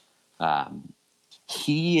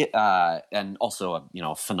 He and also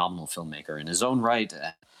a phenomenal filmmaker in his own right,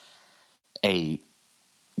 a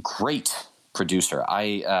great producer.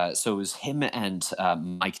 So it was him and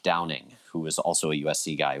Mike Downing, who was also a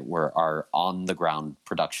USC guy, were our on the ground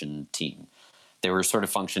production team. They were sort of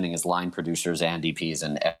functioning as line producers and DPs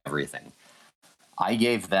and everything. I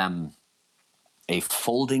gave them a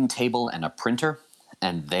folding table and a printer,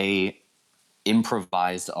 and they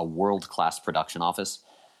improvised a world-class production office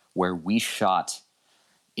where we shot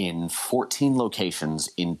in 14 locations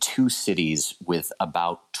in 2 cities with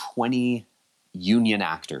about 20 union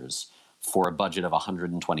actors for a budget of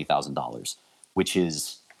 $120,000, which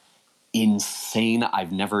is insane.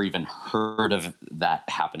 I've never even heard of that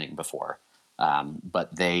happening before.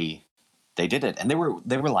 But they did it, and they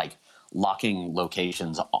were like locking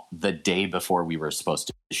locations the day before we were supposed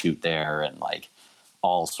to shoot there, and like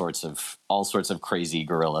all sorts of crazy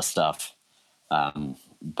guerrilla stuff.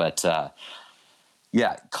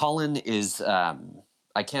 Yeah, Colin is.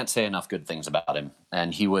 I can't say enough good things about him,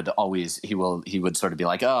 and he would sort of be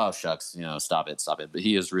like, "Oh shucks, stop it." But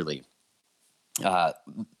he is really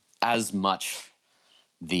as much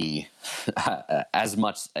as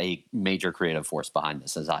much a major creative force behind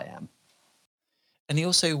this as I am. And he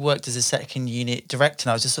also worked as a second unit director.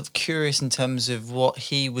 And I was just sort of curious in terms of what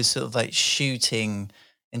he was sort of like shooting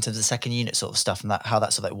in terms of the second unit sort of stuff and that how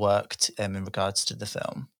that sort of like worked in regards to the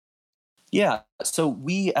film? Yeah. So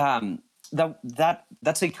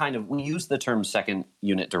that's a kind of, we use the term second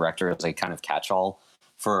unit director as a kind of catch-all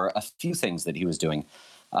for a few things that he was doing.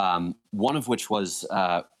 One of which was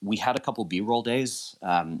we had a couple B-roll days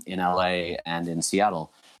in LA and in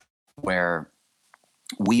Seattle where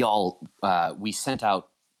we sent out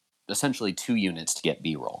essentially 2 units to get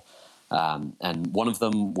B-roll. And one of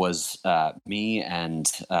them was me and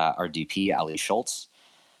our DP, Ali Schultz.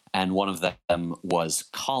 And one of them was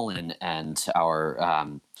Colin and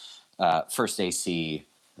our first AC,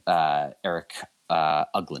 Eric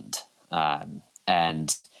Ugland.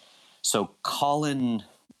 And so Colin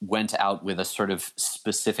went out with a sort of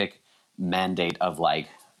specific mandate of like,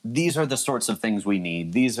 these are the sorts of things we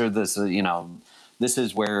need. These are this, this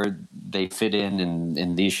is where they fit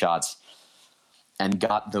in these shots, and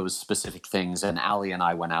got those specific things. And Ali and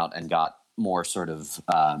I went out and got more sort of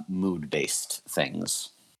mood-based things.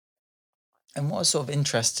 And what I was sort of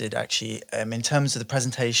interested actually in terms of the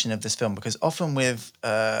presentation of this film, because often with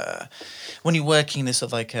when you're working in this sort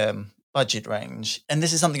of like budget range, and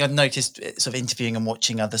this is something I've noticed sort of interviewing and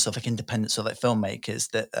watching other sort of like independent sort of like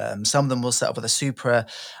filmmakers, that some of them will set up with a super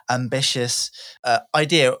ambitious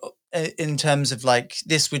idea in terms of like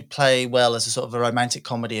this would play well as a sort of a romantic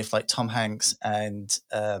comedy if like Tom Hanks and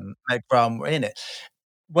Meg Ryan were in it.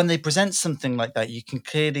 When they present something like that, you can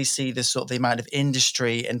clearly see the sort of the amount of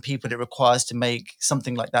industry and people it requires to make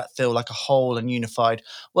something like that feel like a whole and unified,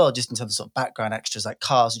 well, just in terms of sort of background extras like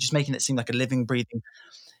cars, just making it seem like a living, breathing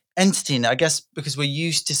entity. And I guess because we're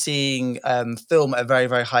used to seeing film at a very,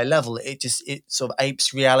 very high level, it sort of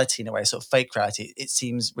apes reality in a way, sort of fake reality. It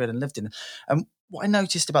seems real and lived in. And what I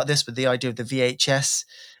noticed about this with the idea of the VHS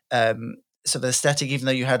sort of aesthetic, even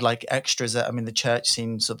though you had like extras, I mean, the church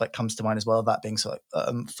scene sort of like comes to mind as well, that being sort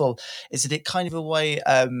of full, is that it kind of a way,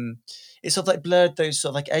 it sort of like blurred those sort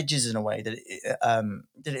of like edges in a way that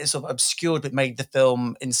it sort of obscured, but made the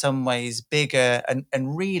film in some ways bigger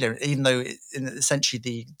and realer, even though essentially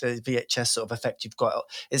the VHS sort of effect you've got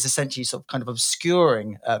is essentially sort of kind of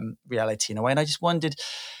obscuring reality in a way. And I just wondered,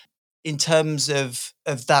 in terms of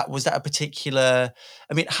that, was that a particular,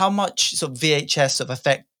 I mean, how much sort of VHS sort of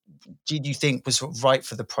effect do you think was sort of right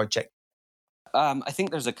for the project? I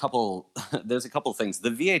think there's a couple things. The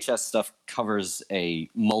VHS stuff covers a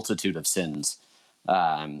multitude of sins,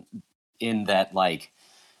 in that like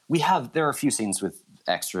there are a few scenes with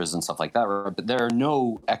extras and stuff like that, but there are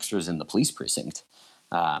no extras in the police precinct.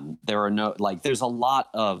 There's a lot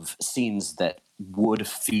of scenes that would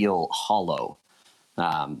feel hollow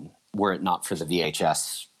were it not for the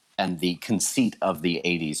VHS and the conceit of the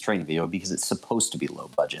 80s training video, because it's supposed to be low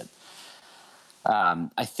budget.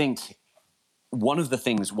 I think one of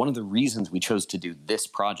the reasons we chose to do this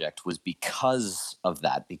project was because of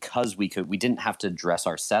that, because we didn't have to dress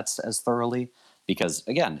our sets as thoroughly, because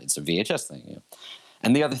again, it's a VHS thing. You know?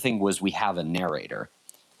 And the other thing was we have a narrator,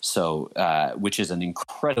 so which is an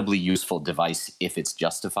incredibly useful device if it's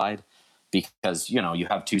justified, because you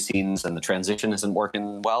have 2 scenes and the transition isn't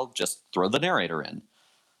working well, just throw the narrator in,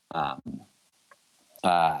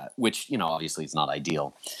 which obviously is not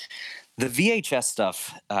ideal. The VHS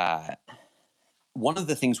stuff, one of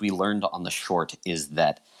the things we learned on the short is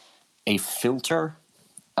that a filter,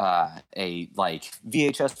 a like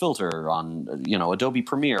VHS filter on Adobe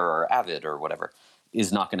Premiere or Avid or whatever,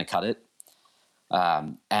 is not going to cut it.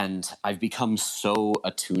 And I've become so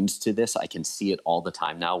attuned to this, I can see it all the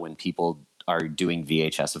time now when people are doing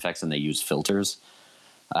VHS effects and they use filters.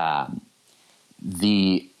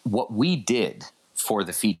 What we did for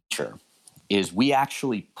the feature is we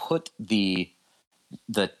actually put the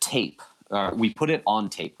tape, we put it on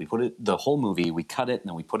tape. We put it, the whole movie, we cut it, and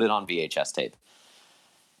then we put it on VHS tape.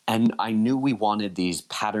 And I knew we wanted these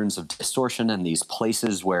patterns of distortion and these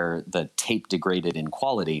places where the tape degraded in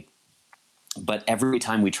quality. But every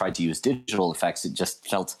time we tried to use digital effects, it just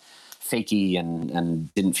felt fakey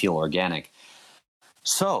and didn't feel organic.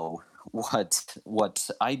 So what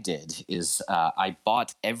I did is I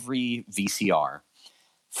bought every VCR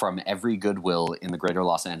from every Goodwill in the greater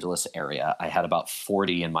Los Angeles area. I had about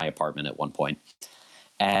 40 in my apartment at one point.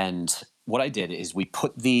 And what I did is we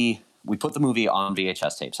put the movie on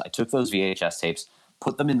VHS tapes. I took those VHS tapes,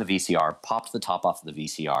 put them in the VCR, popped the top off the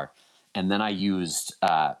VCR, and then I used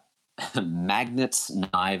magnets,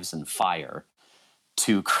 knives, and fire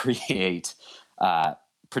to create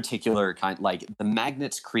particular kind, like the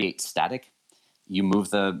magnets create static. You move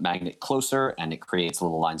the magnet closer and it creates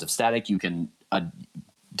little lines of static. You can,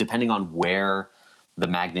 depending on where the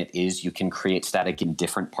magnet is, you can create static in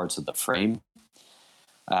different parts of the frame.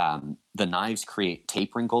 The knives create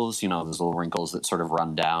tape wrinkles, those little wrinkles that sort of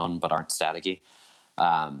run down but aren't staticky.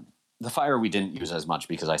 The fire we didn't use as much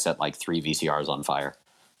because I set like 3 VCRs on fire.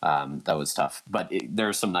 That was tough, but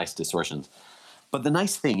there's some nice distortions. But the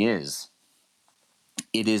nice thing is,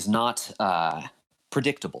 it is not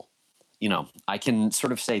predictable. I can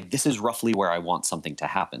sort of say, this is roughly where I want something to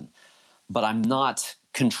happen, but I'm not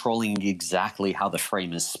controlling exactly how the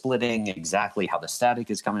frame is splitting, exactly how the static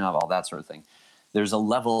is coming off, all that sort of thing. There's a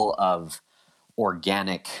level of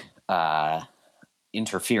organic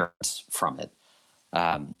interference from it.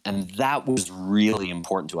 And that was really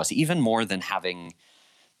important to us, even more than having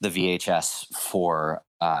the VHS for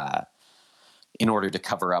in order to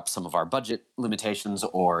cover up some of our budget limitations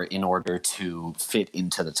or in order to fit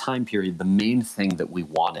into the time period. The main thing that we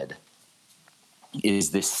wanted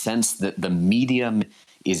is this sense that the medium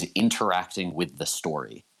is interacting with the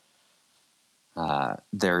story.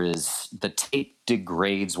 There is the tape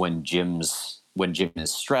degrades when Jim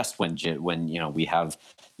is stressed, when we have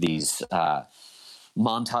these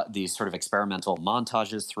these sort of experimental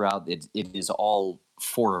montages throughout. It is all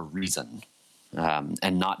for a reason,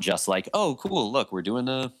 and not just like, oh, cool, look, we're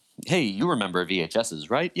doing hey, you remember VHSs,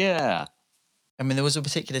 right? Yeah. I mean, there was a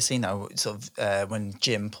particular scene that sort of when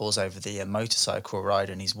Jim pulls over the motorcycle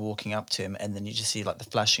rider and he's walking up to him, and then you just see like the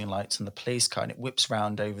flashing lights and the police car, and it whips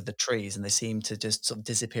round over the trees, and they seem to just sort of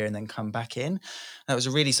disappear and then come back in. And it was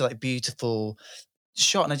a really sort of like beautiful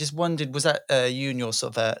shot, and I just wondered, was that you and your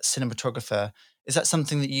sort of cinematographer? Is that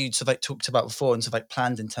something that you sort of like talked about before and sort of like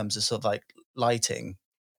planned in terms of sort of like lighting?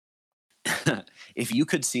 If you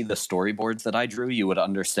could see the storyboards that I drew, you would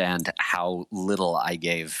understand how little I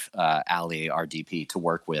gave Ali, our DP, to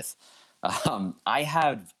work with. I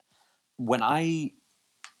have when I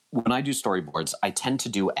do storyboards, I tend to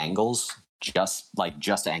do angles, just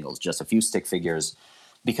angles, just a few stick figures,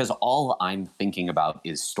 because all I'm thinking about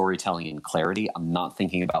is storytelling and clarity. I'm not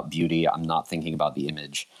thinking about beauty. I'm not thinking about the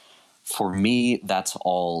image. For me, that's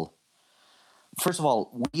all. First of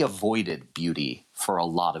all, we avoided beauty for a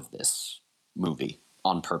lot of this movie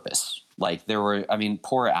on purpose. Like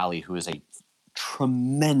poor Ali, who is a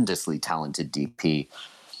tremendously talented DP,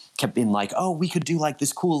 kept being like, oh, we could do like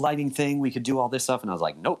this cool lighting thing. We could do all this stuff. And I was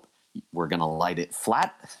like, nope, we're going to light it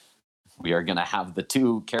flat. We are going to have the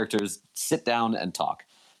two characters sit down and talk,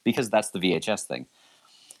 because that's the VHS thing.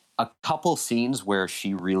 A couple scenes where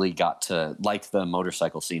she really got to, like the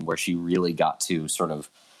motorcycle scene where she really got to sort of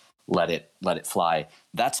let it fly.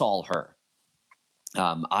 That's all her.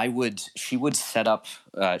 She would set up,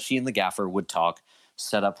 she and the gaffer would talk,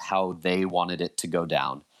 set up how they wanted it to go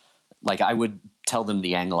down. Like I would tell them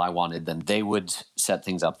the angle I wanted, then they would set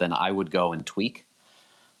things up, then I would go and tweak.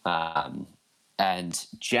 And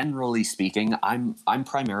generally speaking, I'm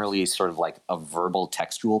primarily sort of like a verbal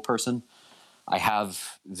textual person. I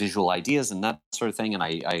have visual ideas and that sort of thing, and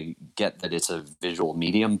I get that it's a visual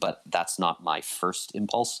medium, but that's not my first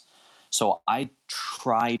impulse. So I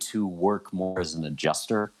try to work more as an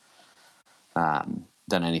adjuster than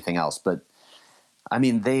anything else. But I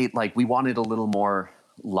mean, we wanted a little more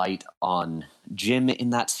light on Jim in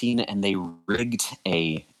that scene, and they rigged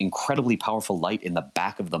a incredibly powerful light in the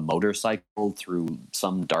back of the motorcycle through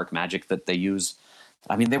some dark magic that they use.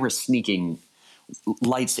 I mean, they were sneaking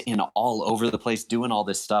lights in all over the place, doing all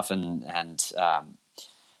this stuff, and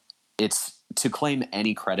it's, to claim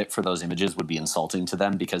any credit for those images would be insulting to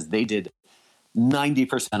them, because they did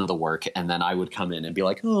 90% of the work, and then I would come in and be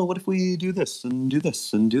like, oh, what if we do this and do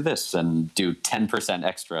this and do this and do 10%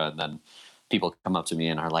 extra, and then people come up to me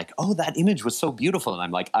and are like, oh, that image was so beautiful, and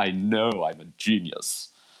I'm like, I know, I'm a genius.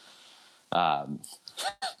 But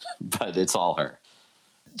it's all her.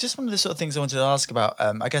 Just one of the sort of things I wanted to ask about,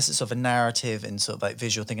 I guess it's sort of a narrative and sort of like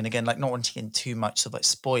visual thing, and again, like not wanting to get in too much sort of like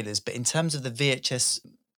spoilers, but in terms of the VHS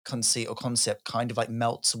conceit or concept kind of like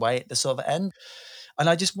melts away at the sort of end. And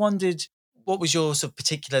I just wondered, what was your sort of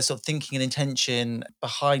particular sort of thinking and intention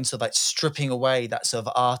behind sort of like stripping away that sort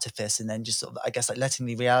of artifice and then just sort of, I guess, like letting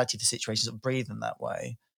the reality of the situation sort of breathe in that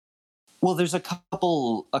way? Well, there's a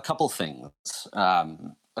couple things,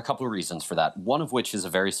 a couple of reasons for that. One of which is a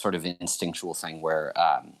very sort of instinctual thing where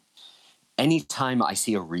anytime I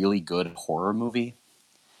see a really good horror movie,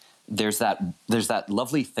 there's that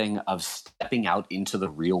lovely thing of stepping out into the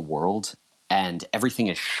real world, and everything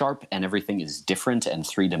is sharp and everything is different and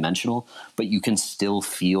three-dimensional, but you can still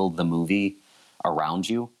feel the movie around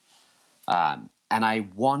you. And I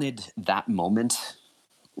wanted that moment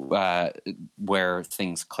where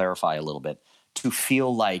things clarify a little bit to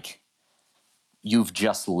feel like you've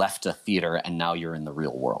just left a theater and now you're in the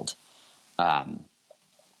real world.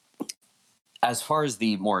 As far as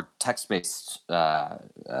the more text-based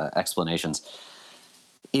explanations,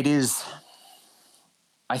 It is,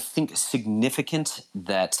 I think, significant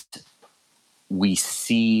that we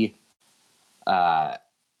see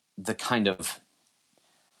the kind of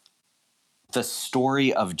the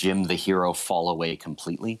story of Jim the hero fall away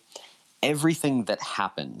completely. Everything that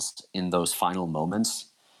happens in those final moments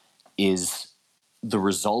is the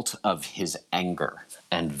result of his anger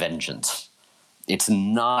and vengeance. It's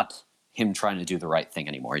not him trying to do the right thing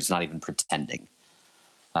anymore. He's not even pretending.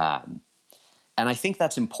 And I think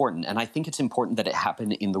that's important. And I think it's important that it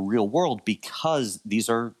happen in the real world because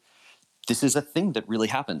this is a thing that really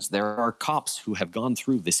happens. There are cops who have gone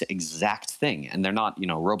through this exact thing, and they're not,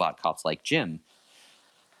 robot cops like Jim,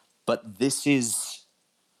 but this is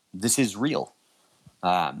real.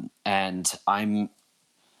 And I'm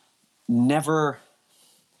never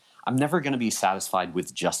going to be satisfied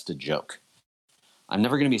with just a joke. I'm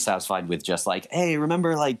never going to be satisfied with just like, hey,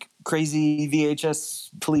 remember like crazy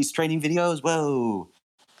VHS police training videos? Whoa.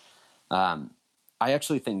 I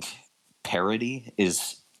actually think parody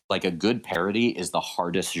is like a good parody is the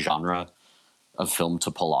hardest genre of film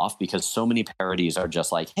to pull off because so many parodies are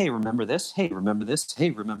just like, hey, remember this? Hey, remember this?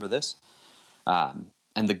 Hey, remember this? And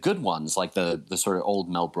the good ones, like the sort of old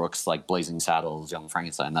Mel Brooks, like Blazing Saddles, Young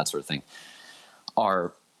Frankenstein, that sort of thing,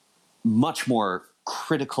 are much more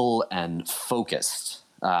critical and focused.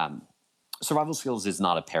 Survival Skills is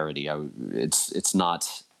not a parody. It's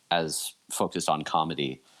not as focused on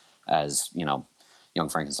comedy as Young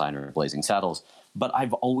Frankenstein or Blazing Saddles. But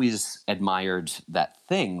I've always admired that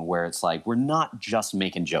thing where it's like we're not just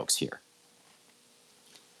making jokes here.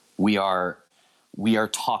 We are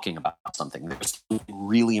talking about something. There's something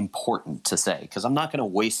really important to say because I'm not going to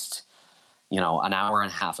waste an hour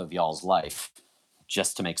and a half of y'all's life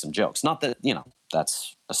just to make some jokes. Not that,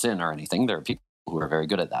 that's a sin or anything. There are people who are very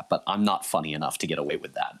good at that, but I'm not funny enough to get away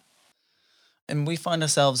with that. And we find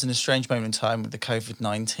ourselves in a strange moment in time with the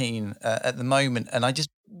COVID-19 at the moment. And I just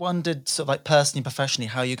wondered, sort of like personally, professionally,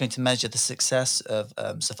 how you're going to measure the success of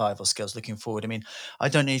Survival Skills looking forward. I mean, I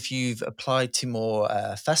don't know if you've applied to more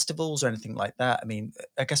festivals or anything like that. I mean,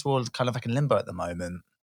 I guess we're all kind of like in limbo at the moment.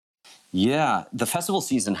 Yeah, the festival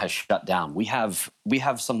season has shut down. We have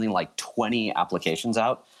something like 20 applications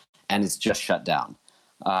out, and it's just shut down.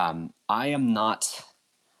 I am not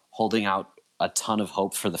holding out a ton of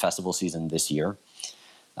hope for the festival season this year.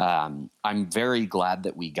 I'm very glad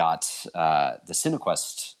that we got the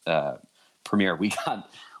CineQuest premiere. We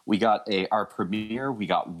got our premiere. We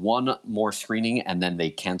got one more screening, and then they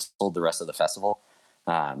canceled the rest of the festival.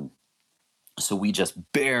 So we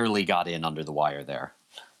just barely got in under the wire there.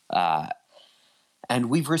 And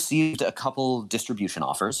we've received a couple distribution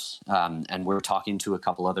offers, and we're talking to a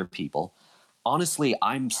couple other people. Honestly,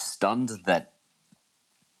 I'm stunned that,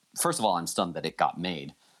 first of all, I'm stunned that it got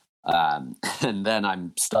made. And then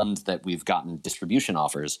I'm stunned that we've gotten distribution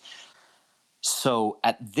offers. So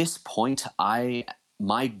at this point,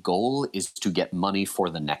 my goal is to get money for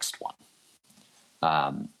the next one.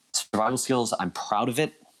 Survival Skills, I'm proud of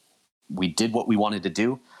it. We did what we wanted to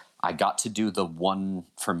do. I got to do the one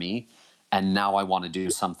for me, and now I want to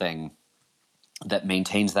do something that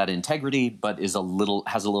maintains that integrity, but has a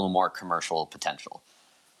little more commercial potential.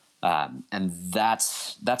 And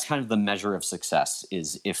that's kind of the measure of success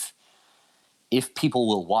is if people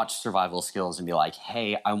will watch Survival Skills and be like,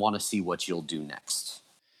 hey, I want to see what you'll do next.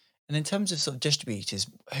 And in terms of sort of distributors,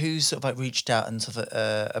 who's sort of like reached out and sort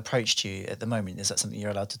of approached you at the moment? Is that something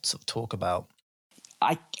you're allowed to sort of talk about?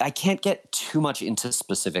 I can't get too much into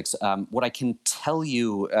specifics. What I can tell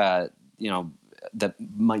you, that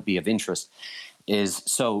might be of interest is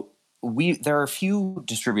there are a few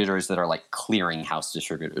distributors that are like clearinghouse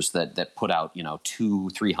distributors that put out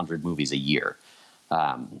 200-300 movies a year,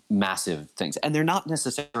 massive things, and they're not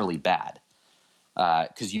necessarily bad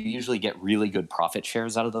because you usually get really good profit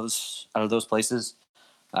shares out of those places.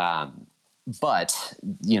 But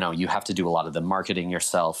you have to do a lot of the marketing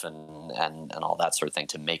yourself and all that sort of thing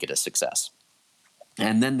to make it a success.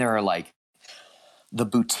 And then there are like the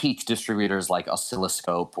boutique distributors like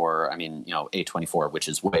Oscilloscope or A24, which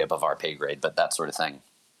is way above our pay grade, but that sort of thing.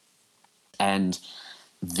 And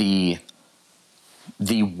the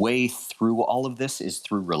way through all of this is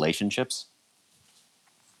through relationships.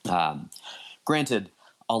 Granted,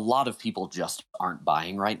 a lot of people just aren't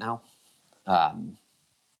buying right now.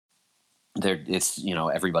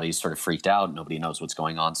 Everybody's sort of freaked out. Nobody knows what's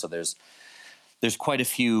going on. So there's quite a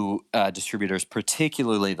few distributors,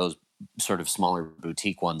 particularly those sort of smaller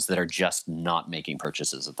boutique ones that are just not making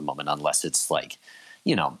purchases at the moment, unless it's like,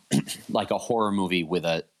 like a horror movie with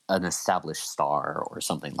an established star or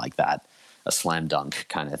something like that, a slam dunk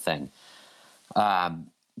kind of thing.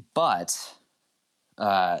 But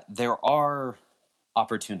there are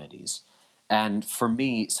opportunities. And for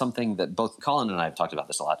me, something that both Colin and I have talked about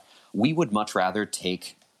this a lot, we would much rather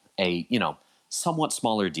take a, somewhat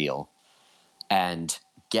smaller deal and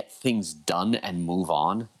get things done and move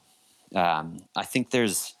on. I think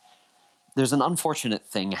there's an unfortunate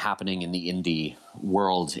thing happening in the indie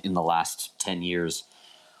world in the last 10 years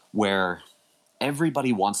where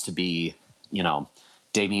everybody wants to be,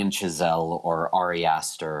 Damien Chazelle or Ari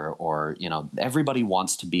Aster, or, everybody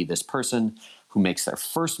wants to be this person who makes their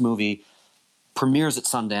first movie, premieres at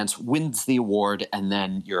Sundance, wins the award, and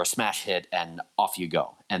then you're a smash hit and off you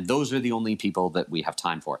go. And those are the only people that we have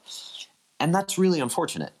time for. And that's really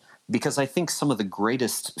unfortunate because I think some of the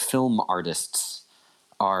greatest film artists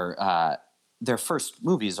are, their first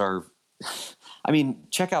movies are, I mean,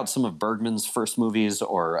 check out some of Bergman's first movies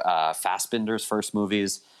or Fassbinder's first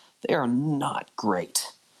movies. They are not great.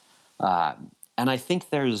 And I think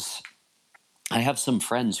I have some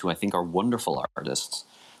friends who I think are wonderful artists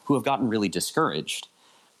who have gotten really discouraged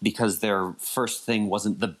because their first thing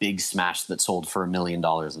wasn't the big smash that sold for $1 million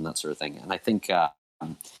and that sort of thing. And I think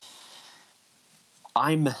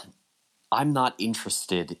I'm not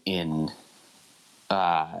interested in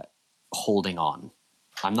holding on.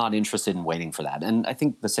 I'm not interested in waiting for that. And I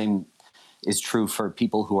think the same is true for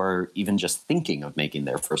people who are even just thinking of making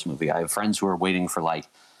their first movie. I have friends who are waiting for like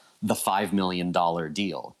the $5 million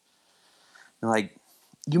deal. They're like,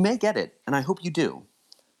 you may get it, and I hope you do,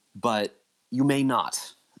 but you may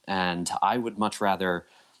not. And I would much rather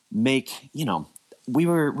make, we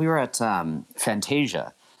were at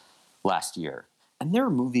Fantasia last year, and there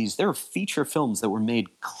are feature films that were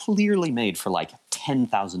clearly made for like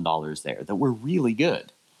 $10,000 there that were really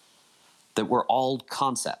good, that were all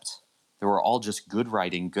concept. They were all just good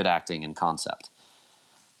writing, good acting, and concept.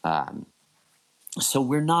 So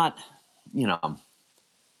we're not,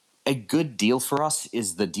 a good deal for us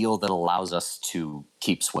is the deal that allows us to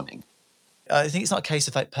keep swimming. I think it's not a case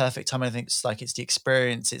of like perfect time. I think it's the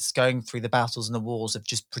experience. It's going through the battles and the wars of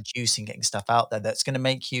just producing, getting stuff out there that's going to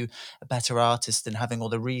make you a better artist than having all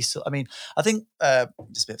the resources. I mean, I think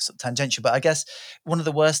just a bit of tangential, but I guess one of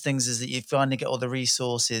the worst things is that you finally get all the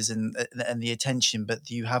resources and the attention, but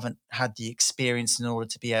you haven't had the experience in order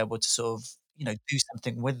to be able to sort of do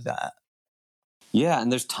something with that. Yeah,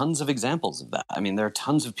 and there's tons of examples of that. I mean, there are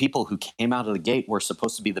tons of people who came out of the gate were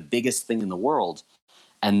supposed to be the biggest thing in the world,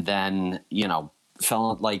 and then,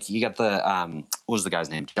 fell like you got the what was the guy's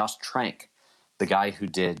name? Josh Trank, the guy who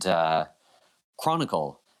did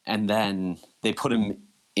Chronicle, and then they put him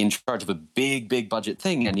in charge of a big budget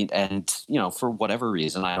thing, and for whatever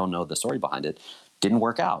reason, I don't know the story behind it, didn't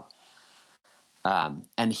work out.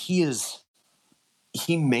 And he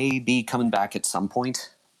may be coming back at some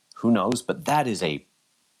point. Who knows? But that is a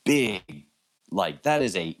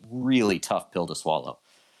really tough pill to swallow.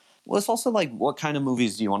 Well, it's also like, what kind of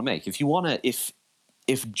movies do you want to make?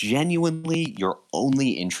 If genuinely your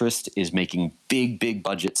only interest is making big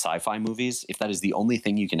budget sci-fi movies, if that is the only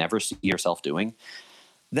thing you can ever see yourself doing,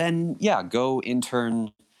 then yeah, go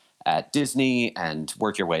intern at Disney and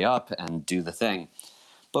work your way up and do the thing.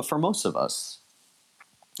 But for most of us,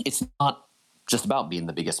 it's not just about being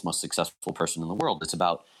the biggest, most successful person in the world. It's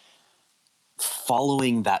about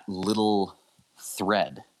following that little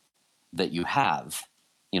thread that you have,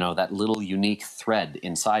 that little unique thread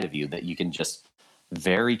inside of you that you can just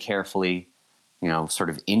very carefully,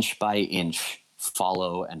 sort of inch by inch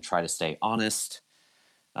follow and try to stay honest,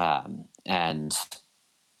 and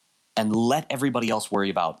let everybody else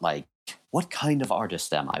worry about, like, what kind of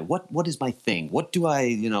artist am I? What is my thing? What do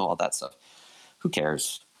I, all that stuff. Who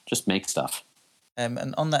cares? Just make stuff.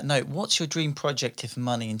 And on that note, what's your dream project if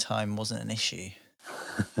money and time wasn't an issue?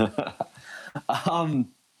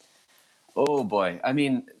 Oh boy. I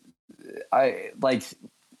mean,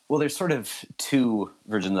 there's sort of two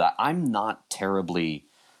versions of that. I'm not terribly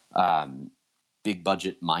big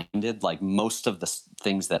budget minded. Like, most of the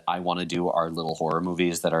things that I want to do are little horror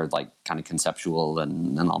movies that are like kind of conceptual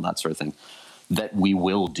and all that sort of thing that we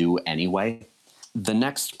will do anyway. The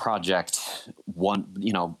next project, by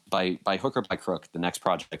hook or by crook, the next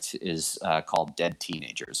project is called Dead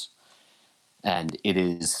Teenagers. And it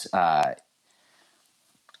is,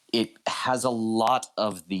 it has a lot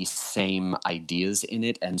of the same ideas in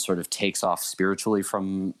it and sort of takes off spiritually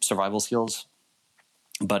from Survival Skills,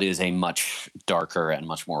 but is a much darker and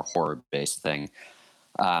much more horror-based thing.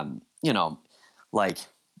 Like,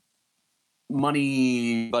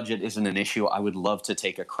 money budget isn't an issue. I would love to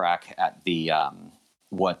take a crack at the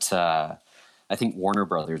what I think Warner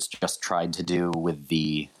Brothers just tried to do with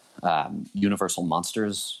the Universal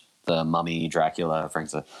Monsters, the Mummy, Dracula,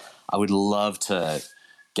 Frankenstein. I would love to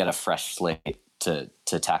get a fresh slate to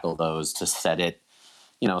tackle those, to set it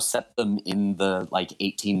set them in the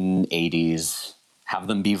 1880s, have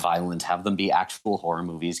them be violent, have them be actual horror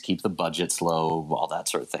movies, keep the budgets low, all that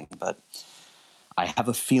sort of thing. But I have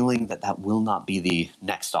a feeling that will not be the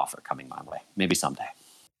next offer coming my way. Maybe someday.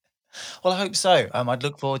 Well, I hope so. I'd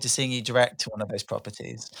look forward to seeing you direct one of those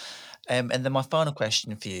properties. And then my final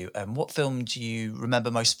question for you, what film do you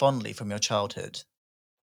remember most fondly from your childhood?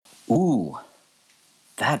 Ooh,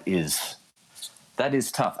 that is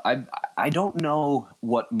tough. I don't know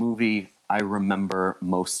what movie I remember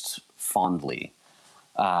most fondly,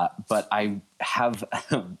 but I have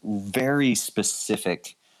a very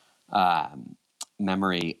specific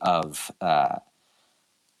memory of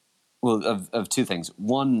two things.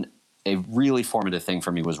 One, a really formative thing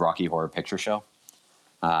for me was Rocky Horror Picture Show,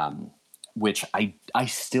 which I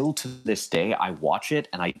still to this day I watch it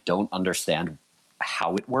and I don't understand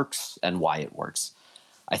how it works and why it works.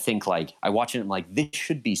 I think I watch it and I'm like, this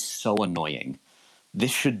should be so annoying.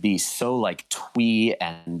 This should be so twee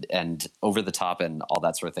and over the top and all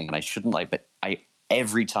that sort of thing. And I shouldn't but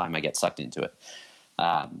every time I get sucked into it.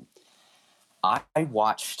 I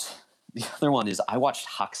watched, the other one is I watched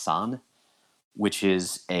Haxan, which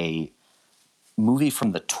is a movie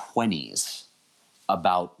from the 1920s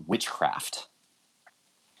about witchcraft.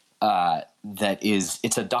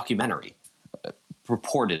 It's a documentary.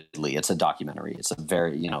 Purportedly, it's a documentary. It's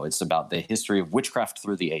it's about the history of witchcraft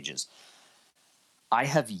through the ages. I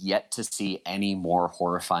have yet to see any more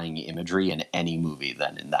horrifying imagery in any movie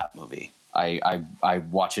than in that movie. I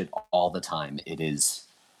watch it all the time. And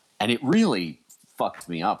it really fucked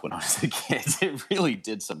me up when I was a kid. It really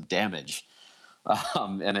did some damage.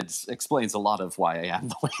 And it explains a lot of why I am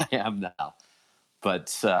the way I am now.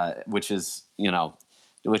 But, which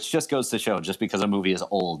just goes to show, just because a movie is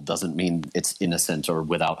old doesn't mean it's innocent or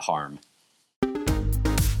without harm.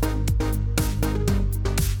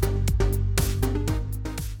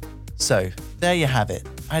 So, there you have it.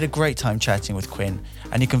 I had a great time chatting with Quinn,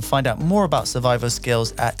 and you can find out more about survival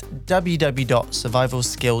skills at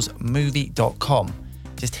www.survivalskillsmovie.com.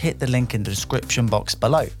 Just hit the link in the description box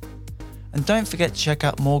below. And don't forget to check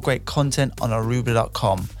out more great content on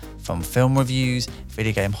arugula.com, from film reviews,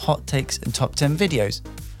 video game hot takes, and top 10 videos.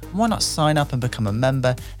 Why not sign up and become a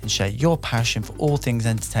member and share your passion for all things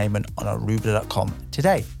entertainment on arugula.com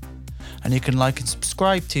today? And you can like and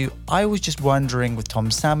subscribe to I Was Just Wondering with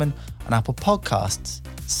Tom Salmon on Apple Podcasts,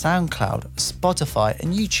 SoundCloud, Spotify,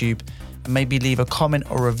 and YouTube, and maybe leave a comment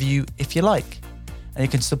or review if you like. And you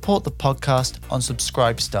can support the podcast on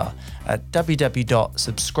Subscribestar at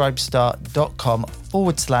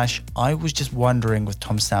www.subscribestar.com/I Was Just Wondering with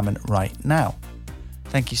Tom Salmon right now.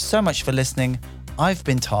 Thank you so much for listening. I've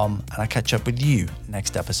been Tom, and I'll catch up with you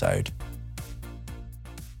next episode.